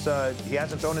opener. He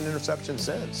hasn't thrown an interception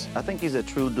since. I think he's a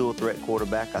true dual-threat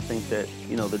quarterback. I think that,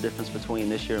 the difference between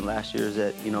this year and last year is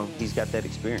that, he's got that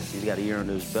experience. He's got a year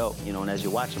under his belt, and as you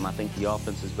watch him, I think the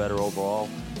offense is better overall.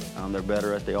 They're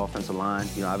better at the offensive line.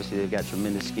 Obviously they've got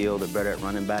tremendous skill. They're better at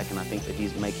running back, and I think that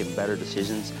he's making better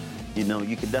decisions. You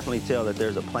can definitely tell that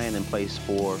there's a plan in place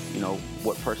for,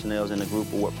 what personnel's in the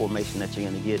group or what formation that you're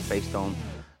going to get based on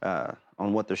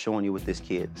what they're showing you with this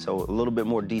kid. So a little bit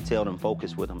more detailed and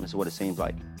focused with him is what it seems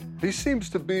like. He seems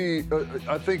to be,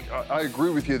 I think, I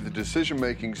agree with you, the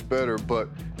decision-making's better, but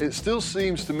it still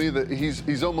seems to me that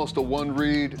he's almost a one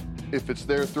read. If it's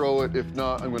there, throw it. If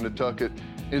not, I'm going to tuck it.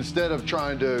 Instead of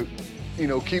trying to,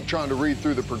 keep trying to read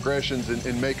through the progressions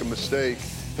and make a mistake.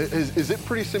 Is it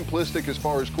pretty simplistic as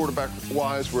far as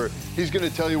quarterback-wise, where he's going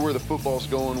to tell you where the football's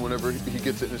going whenever he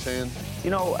gets it in his hands?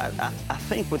 I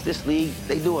think with this league,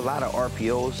 they do a lot of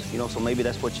RPOs, so maybe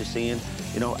that's what you're seeing.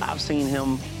 I've seen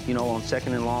him, on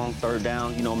 2nd and long, 3rd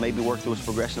down, maybe work through his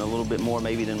progression a little bit more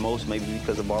maybe than most, maybe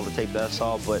because of all the tape that I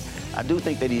saw. But I do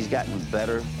think that he's gotten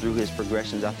better through his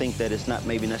progressions. I think that it's not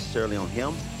maybe necessarily on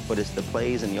him, but it's the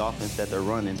plays and the offense that they're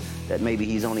running that maybe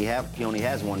he only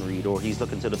has one read, or he's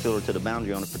looking to the field or to the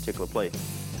boundary on a particular play.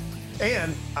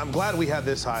 And I'm glad we have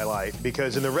this highlight,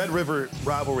 because in the Red River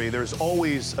rivalry, there's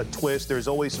always a twist, there's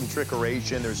always some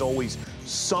trickeration, there's always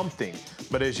something.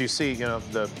 But as you see,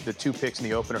 the 2 picks in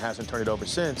the opener hasn't turned it over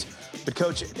since. But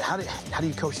Coach, how do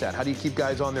you coach that? How do you keep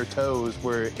guys on their toes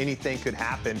where anything could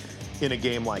happen in a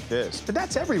game like this? But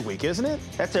that's every week, isn't it?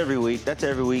 That's every week.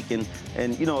 And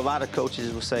a lot of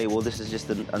coaches will say, well, this is just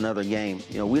another game.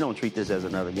 We don't treat this as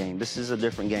another game. This is a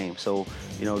different game. So,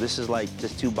 this is like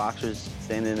just 2 boxers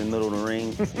standing in the middle of the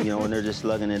ring, and they're just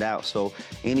slugging it out. So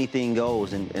anything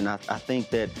goes. And I think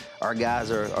that our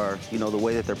guys are the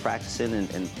way that they're practicing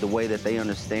and the way that they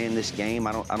understand this game,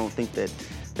 I don't think that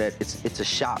it's a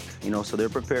shock, so they're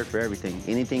prepared for everything.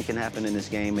 Anything can happen in this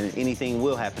game, and anything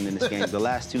will happen in this game. The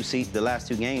last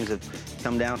two games have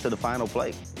come down to the final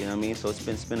play. You know what I mean? So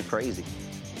it's been crazy.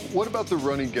 What about the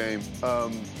running game? A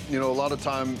lot of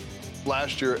time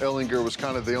last year, Ehlinger was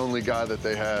kind of the only guy that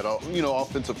they had.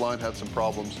 Offensive line had some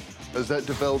problems. Has that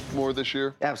developed more this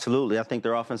year? Absolutely. I think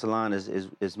their offensive line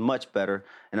is much better,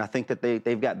 and I think that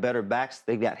they've got better backs.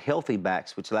 They've got healthy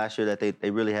backs, which last year that they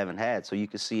really haven't had. So you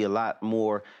can see a lot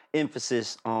more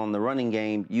emphasis on the running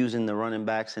game, using the running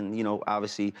backs, and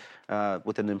obviously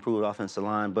with an improved offensive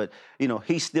line. But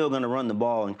he's still going to run the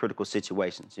ball in critical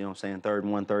situations. 3rd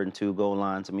and 1, 3rd and 2 goal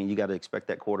lines. I mean, you got to expect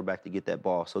that quarterback to get that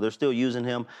ball. So they're still using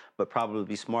him, but probably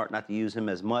be smart not to use him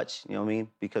as much.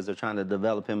 Because they're trying to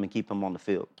develop him and keep him on the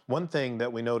field. One thing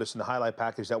that we noticed in the highlight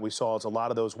package that we saw is a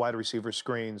lot of those wide receiver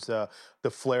screens, the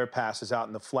flare passes out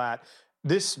in the flat.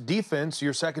 This defense,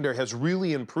 your secondary, has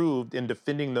really improved in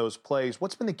defending those plays.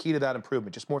 What's been the key to that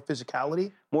improvement? Just more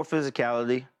physicality? More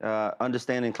physicality,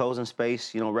 understanding closing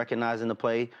space, recognizing the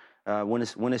play when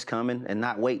it's coming and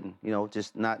not waiting,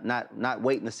 just not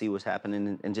waiting to see what's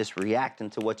happening and just reacting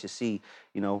to what you see,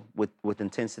 with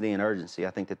intensity and urgency.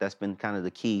 I think that's been kind of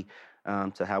the key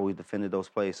to how we've defended those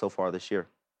plays so far this year.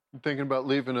 I'm thinking about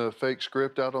leaving a fake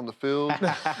script out on the field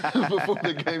before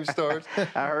the game starts.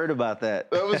 I heard about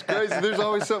that. That was crazy. There's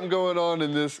always something going on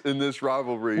in this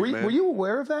rivalry. Were you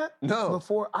aware of that? No.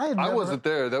 Before I wasn't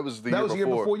there. That was the year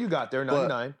before you got there,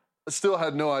 99. I still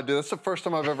had no idea. That's the first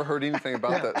time I've ever heard anything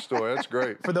about that story. That's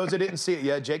great. For those that didn't see it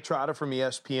yet, Jake Trotter from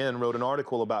ESPN wrote an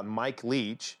article about Mike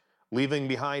Leach leaving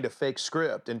behind a fake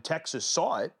script, and Texas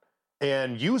saw it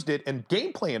and used it and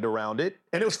game planned around it,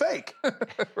 and it was fake.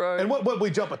 Right. And what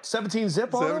we jump a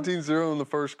 17-zip on them? 17-0 in the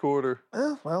first quarter.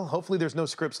 Well, hopefully there's no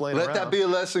scripts laying around. Let that be a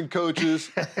lesson,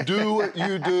 coaches. Do what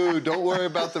you do. Don't worry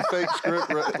about the fake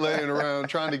script laying around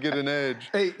trying to get an edge.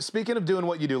 Hey, speaking of doing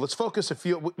what you do, let's focus a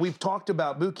few. We've talked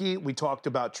about Mookie, we talked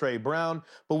about Trey Brown,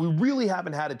 but we really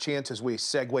haven't had a chance as we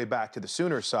segue back to the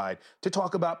Sooner side to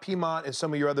talk about Piedmont and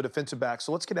some of your other defensive backs.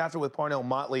 So let's get after it with Parnell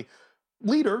Motley.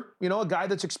 Leader, a guy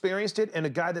that's experienced it and a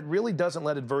guy that really doesn't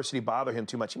let adversity bother him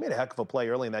too much. He made a heck of a play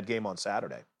early in that game on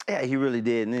Saturday. Yeah, he really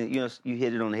did. And, you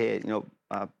hit it on the head.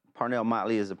 Parnell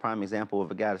Motley is a prime example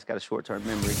of a guy that's got a short-term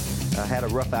memory. Had a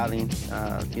rough outing.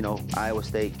 Iowa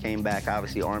State came back.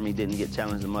 Obviously, Army didn't get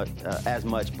challenged as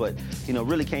much, but,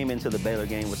 really came into the Baylor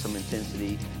game with some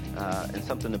intensity and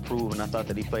something to prove, and I thought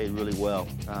that he played really well.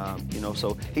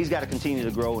 So he's got to continue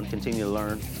to grow and continue to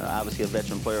learn. Obviously, a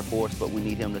veteran player for us, but we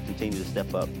need him to continue to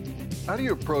step up. How do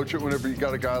you approach it whenever you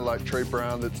got a guy like Trey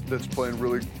Brown that's playing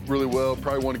really, really well?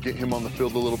 Probably want to get him on the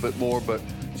field a little bit more, but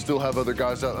still have other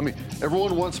guys out. I mean,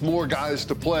 everyone wants more guys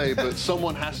to play, but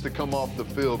someone has to come off the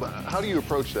field. How do you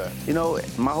approach that?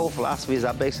 My whole philosophy is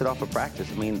I base it off of practice.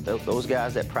 I mean, those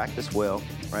guys that practice well,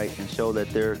 right, and show that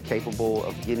they're capable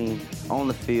of getting on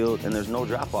the field and there's no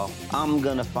drop-off, I'm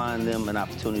going to find them an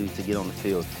opportunity to get on the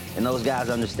field. And those guys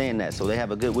understand that. So they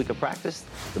have a good week of practice.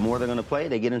 The more they're going to play,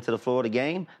 they get into the flow of the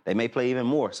game, they may play even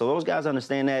more. So those guys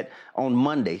understand that on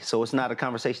Monday. So it's not a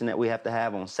conversation that we have to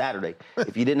have on Saturday.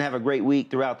 If you didn't have a great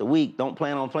week throughout the week, don't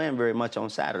plan on playing very much on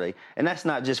Saturday. And that's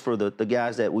not just for the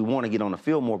guys that we want to get on the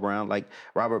field more, Brown, like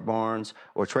Robert Barnes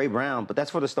or Trey Brown, but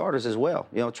that's for the starters as well.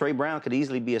 Trey Brown could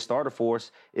easily be a starter for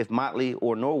us if Motley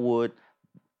or Norwood,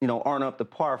 aren't up to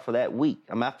par for that week.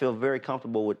 I feel very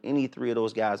comfortable with any three of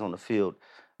those guys on the field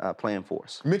playing for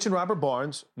us. You mentioned Robert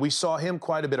Barnes. We saw him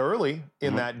quite a bit early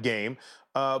in that game.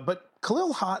 But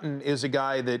Khalil Houghton is a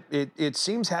guy that it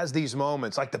seems has these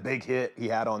moments, like the big hit he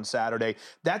had on Saturday.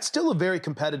 That's still a very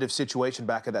competitive situation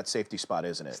back at that safety spot,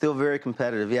 isn't it? Still very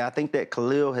competitive. Yeah, I think that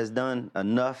Khalil has done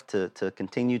enough to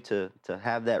continue to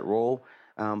have that role.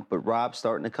 But Rob's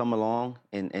starting to come along,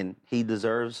 and he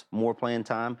deserves more playing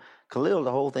time. Khalil,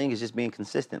 the whole thing is just being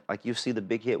consistent. Like, you see the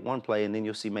big hit one play, and then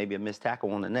you'll see maybe a missed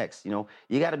tackle on the next. You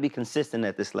got to be consistent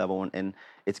at this level, and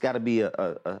it's got to be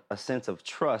a sense of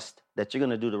trust that you're going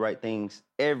to do the right things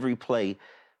every play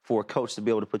for a coach to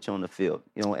be able to put you on the field.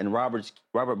 And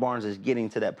Robert Barnes is getting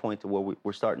to that point to where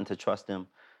we're starting to trust him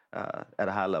at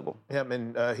a high level. Yeah,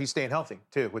 and he's staying healthy,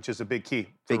 too, which is a big key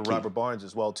for Robert Barnes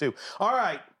as well, too. All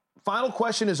right. Final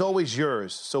question is always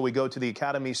yours. So we go to the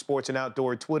Academy Sports and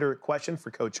Outdoor Twitter question for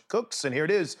Coach Cooks, and here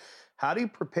it is. How do you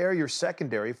prepare your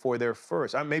secondary for their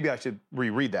first? Maybe I should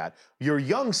reread that. Your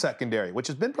young secondary, which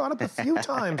has been brought up a few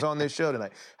times on this show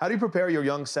tonight. How do you prepare your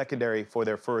young secondary for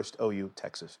their first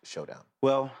OU-Texas showdown?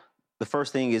 Well, the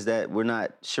first thing is that we're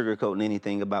not sugarcoating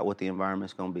anything about what the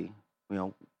environment's going to be.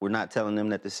 We're not telling them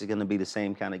that this is going to be the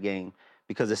same kind of game,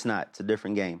 because it's not. It's a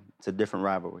different game. It's a different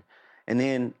rivalry. And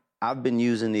then I've been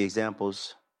using the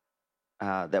examples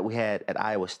that we had at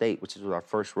Iowa State, which was our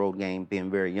first road game,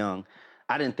 being very young.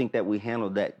 I didn't think that we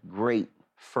handled that great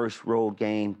first road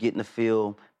game, getting the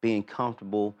field, being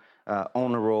comfortable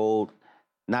on the road,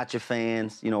 not your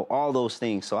fans, all those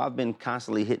things. So I've been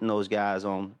constantly hitting those guys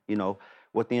on,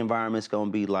 what the environment's going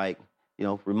to be like,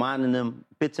 reminding them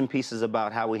bits and pieces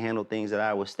about how we handle things at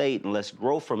Iowa State, and let's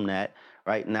grow from that.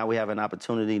 Right now we have an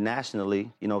opportunity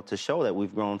nationally, to show that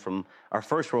we've grown from our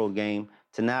first road game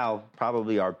to now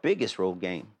probably our biggest road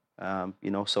game.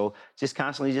 So just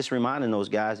constantly just reminding those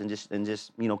guys and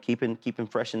just keeping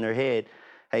fresh in their head.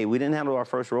 Hey, we didn't handle our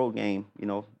first road game,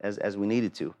 as we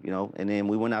needed to, and then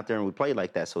we went out there and we played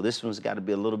like that. So this one's got to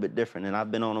be a little bit different. And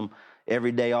I've been on them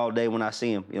every day, all day when I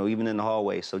see them, even in the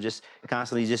hallway. So just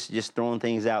constantly just throwing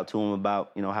things out to them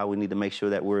about, how we need to make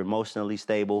sure that we're emotionally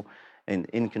stable and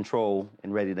in control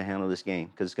and ready to handle this game,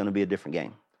 because it's going to be a different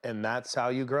game. And that's how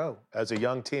you grow as a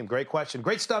young team. Great question.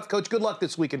 Great stuff, Coach. Good luck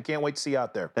this weekend. Can't wait to see you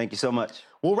out there. Thank you so much.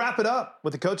 We'll wrap it up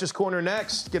with the Coach's Corner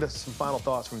next. Get us some final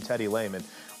thoughts from Teddy Lehman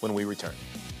when we return.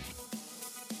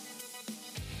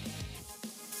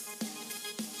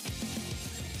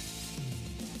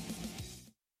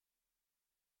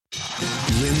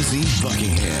 Lindsey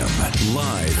Buckingham,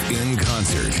 live in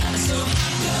concert.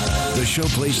 The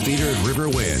Showplace Theater at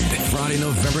Riverwind, Friday,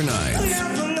 November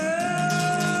 9th.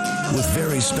 With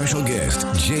very special guest,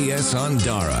 J.S.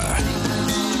 Andara.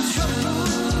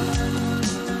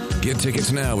 Get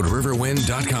tickets now at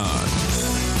riverwind.com.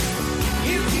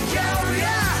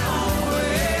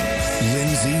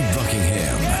 Lindsey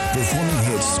Buckingham, performing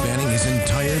hits spanning his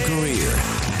entire career.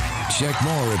 Check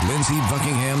more at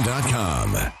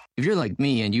lindseybuckingham.com. If you're like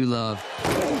me and you love...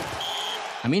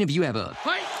 if you have a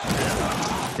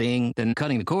thing, then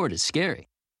cutting the cord is scary.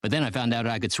 But then I found out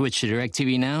I could switch to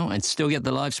DirecTV Now and still get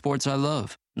the live sports I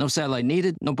love. No satellite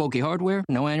needed, no bulky hardware,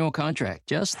 no annual contract.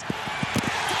 Just...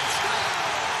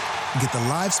 get the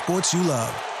live sports you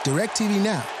love. DirecTV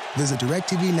Now. Visit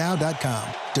DirecTVNow.com.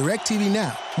 DirecTV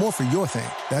Now. More for your thing.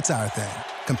 That's our thing.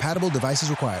 Compatible devices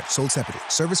required. Sold separately.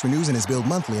 Service renews and is billed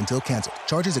monthly until canceled.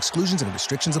 Charges, exclusions, and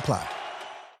restrictions apply.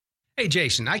 Hey,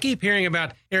 Jason, I keep hearing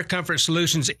about Air Comfort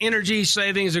Solutions' energy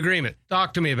savings agreement.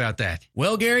 Talk to me about that.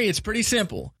 Well, Gary, it's pretty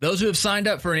simple. Those who have signed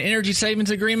up for an energy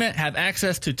savings agreement have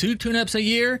access to 2 tune-ups a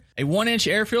year, a 1-inch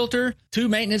air filter, 2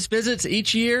 maintenance visits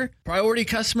each year, priority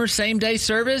customer same-day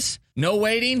service, no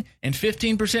waiting, and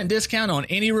 15% discount on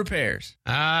any repairs.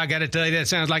 I got to tell you, that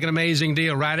sounds like an amazing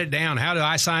deal. Write it down. How do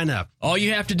I sign up? All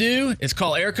you have to do is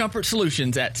call Air Comfort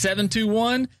Solutions at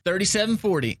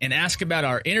 721-3740 and ask about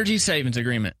our energy savings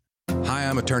agreement. Hi,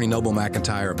 I'm attorney Noble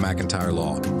McIntyre of McIntyre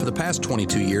Law. For the past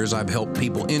 22 years, I've helped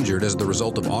people injured as the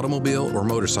result of automobile or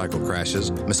motorcycle crashes,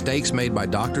 mistakes made by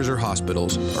doctors or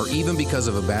hospitals, or even because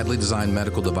of a badly designed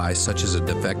medical device such as a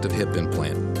defective hip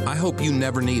implant. I hope you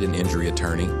never need an injury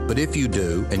attorney, but if you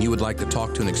do and you would like to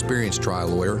talk to an experienced trial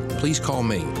lawyer, please call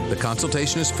me. The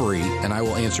consultation is free and I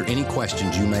will answer any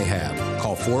questions you may have.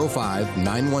 Call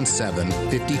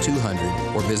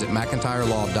 405-917-5200 or visit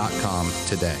McIntyreLaw.com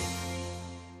today.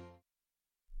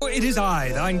 It is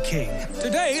I, thine king.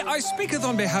 Today I speaketh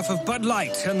on behalf of Bud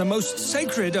Light and the most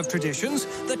sacred of traditions,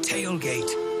 the tailgate.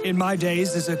 In my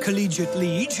days as a collegiate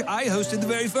liege, I hosted the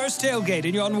very first tailgate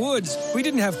in yon woods. We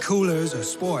didn't have coolers or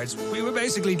sports. We were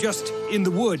basically just in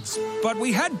the woods. But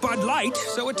we had Bud Light,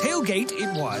 so a tailgate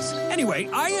it was. Anyway,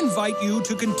 I invite you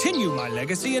to continue my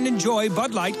legacy and enjoy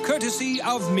Bud Light courtesy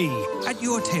of me at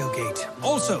your tailgate.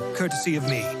 Also courtesy of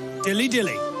me. Dilly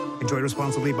dilly. Enjoy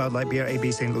responsibly. Bud Light Beer,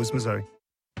 AB, St. Louis, Missouri.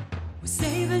 We're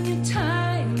saving you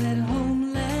time at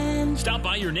Homeland. Stop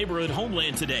by your neighborhood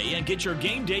Homeland today and get your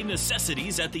game day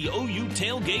necessities at the OU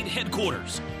Tailgate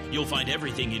headquarters. You'll find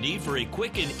everything you need for a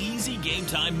quick and easy game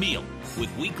time meal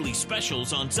with weekly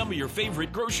specials on some of your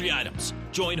favorite grocery items.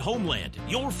 Join Homeland,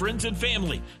 your friends and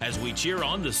family, as we cheer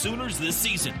on the Sooners this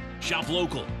season. Shop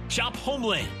local. Shop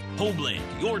Homeland. Homeland,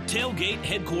 your tailgate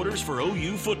headquarters for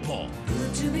OU football.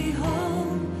 Good to be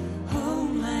home.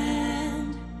 Homeland.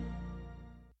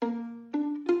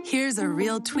 Here's a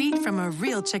real tweet from a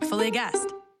real Chick-fil-A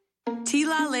guest.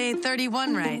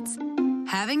 T-La-Lay31 writes,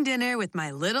 having dinner with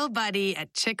my little buddy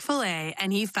at Chick-fil-A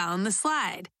and he found the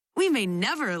slide. We may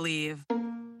never leave.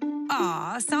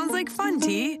 Aw, sounds like fun,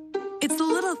 T. It's the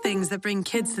little things that bring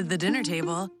kids to the dinner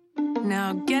table.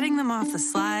 Now, getting them off the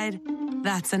slide,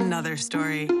 that's another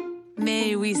story.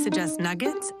 May we suggest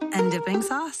nuggets and dipping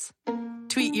sauce?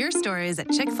 Tweet your stories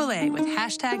at Chick-fil-A with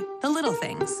hashtag the little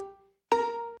things.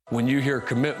 When you hear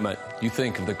commitment, you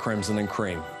think of the Crimson and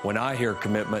Cream. When I hear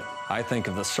commitment, I think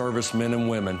of the servicemen and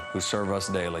women who serve us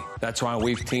daily. That's why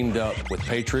we've teamed up with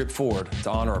Patriot Ford to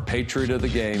honor a Patriot of the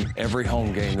Game every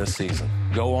home game this season.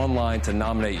 Go online to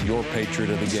nominate your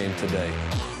Patriot of the Game today.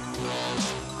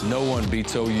 No one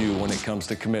beats OU when it comes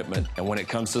to commitment, and when it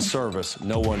comes to service,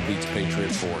 no one beats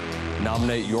Patriot Ford.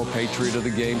 Nominate your Patriot of the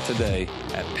Game today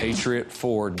at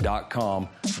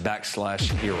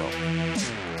patriotford.com/hero.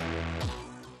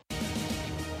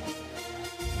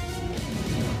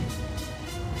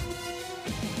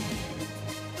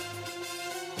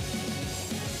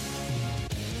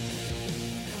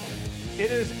 It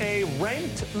is a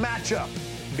ranked matchup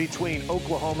between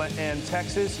Oklahoma and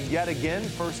Texas yet again.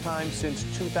 First time since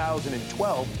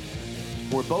 2012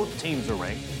 where both teams are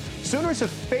ranked. Sooners have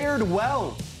fared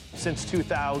well since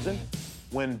 2000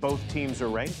 when both teams are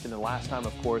ranked. And the last time,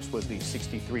 of course, was the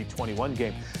 63-21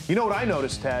 game. You know what I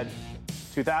noticed, Ted?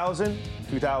 2000,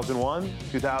 2001,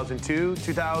 2002,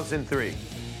 2003.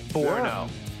 4-0.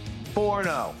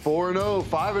 4-0. 4-0,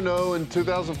 5-0 in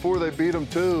 2004. They beat them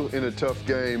too in a tough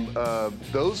game.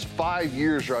 Those 5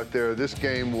 years right there, this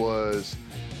game was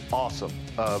awesome.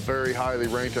 Very highly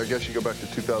ranked. I guess you go back to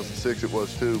 2006, it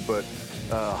was too. But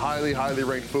highly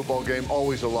ranked football game.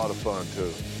 Always a lot of fun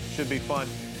too. Should be fun.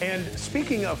 And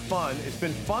speaking of fun, it's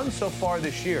been fun so far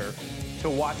this year to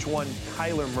watch one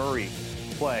Kyler Murray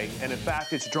play. And in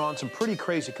fact, it's drawn some pretty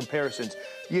crazy comparisons.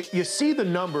 You see the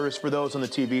numbers for those on the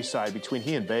TV side between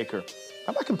he and Baker.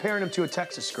 How about comparing him to a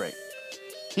Texas great?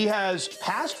 He has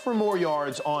passed for more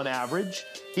yards on average.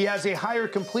 He has a higher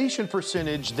completion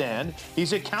percentage than.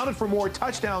 He's accounted for more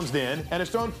touchdowns than, and has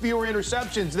thrown fewer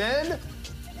interceptions than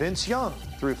Vince Young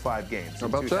through 5 games in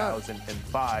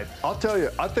 2005. I'll tell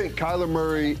you, I think Kyler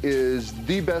Murray is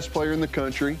the best player in the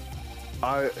country.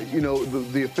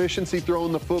 The efficiency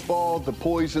throwing the football, the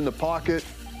poise in the pocket,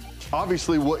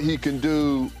 obviously what he can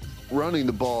do running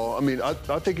the ball. I mean, I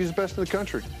think he's the best in the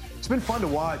country. It's been fun to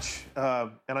watch,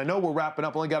 and I know we're wrapping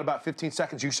up. Only got about 15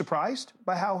 seconds. You surprised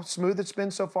by how smooth it's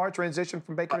been so far, transition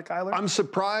from Baker to Kyler? I'm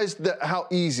surprised at how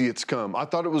easy it's come. I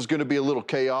thought it was going to be a little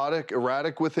chaotic,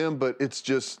 erratic with him, but it's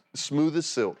just smooth as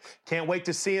silk. Can't wait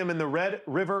to see him in the Red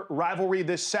River Rivalry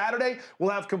this Saturday.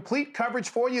 We'll have complete coverage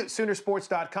for you at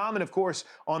Soonersports.com and, of course,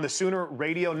 on the Sooner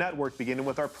Radio Network, beginning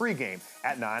with our pregame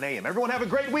at 9 a.m. Everyone have a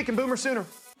great week, and Boomer Sooner.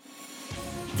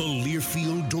 The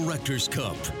Learfield Directors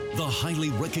Cup, the highly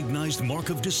recognized mark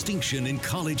of distinction in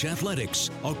college athletics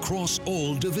across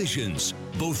all divisions,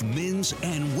 both men's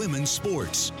and women's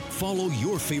sports. Follow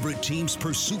your favorite team's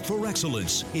pursuit for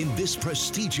excellence in this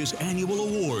prestigious annual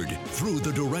award through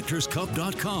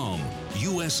thedirectorscup.com,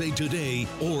 USA Today,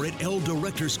 or at L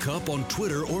Directors Cup on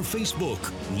Twitter or Facebook.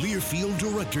 Learfield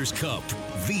Directors Cup,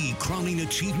 the crowning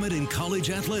achievement in college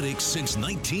athletics since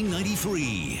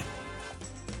 1993.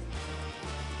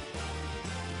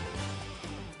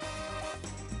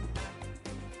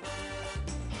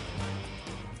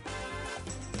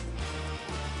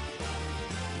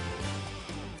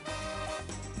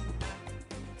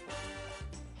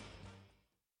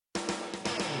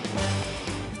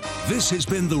 This has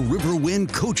been the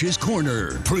Riverwind Coach's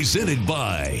Corner, presented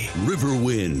by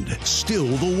Riverwind, still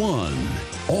the one.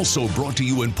 Also brought to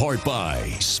you in part by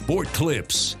Sport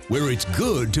Clips, where it's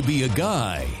good to be a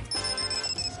guy.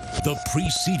 The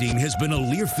preceding has been a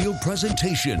Learfield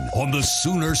presentation on the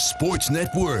Sooner Sports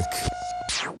Network.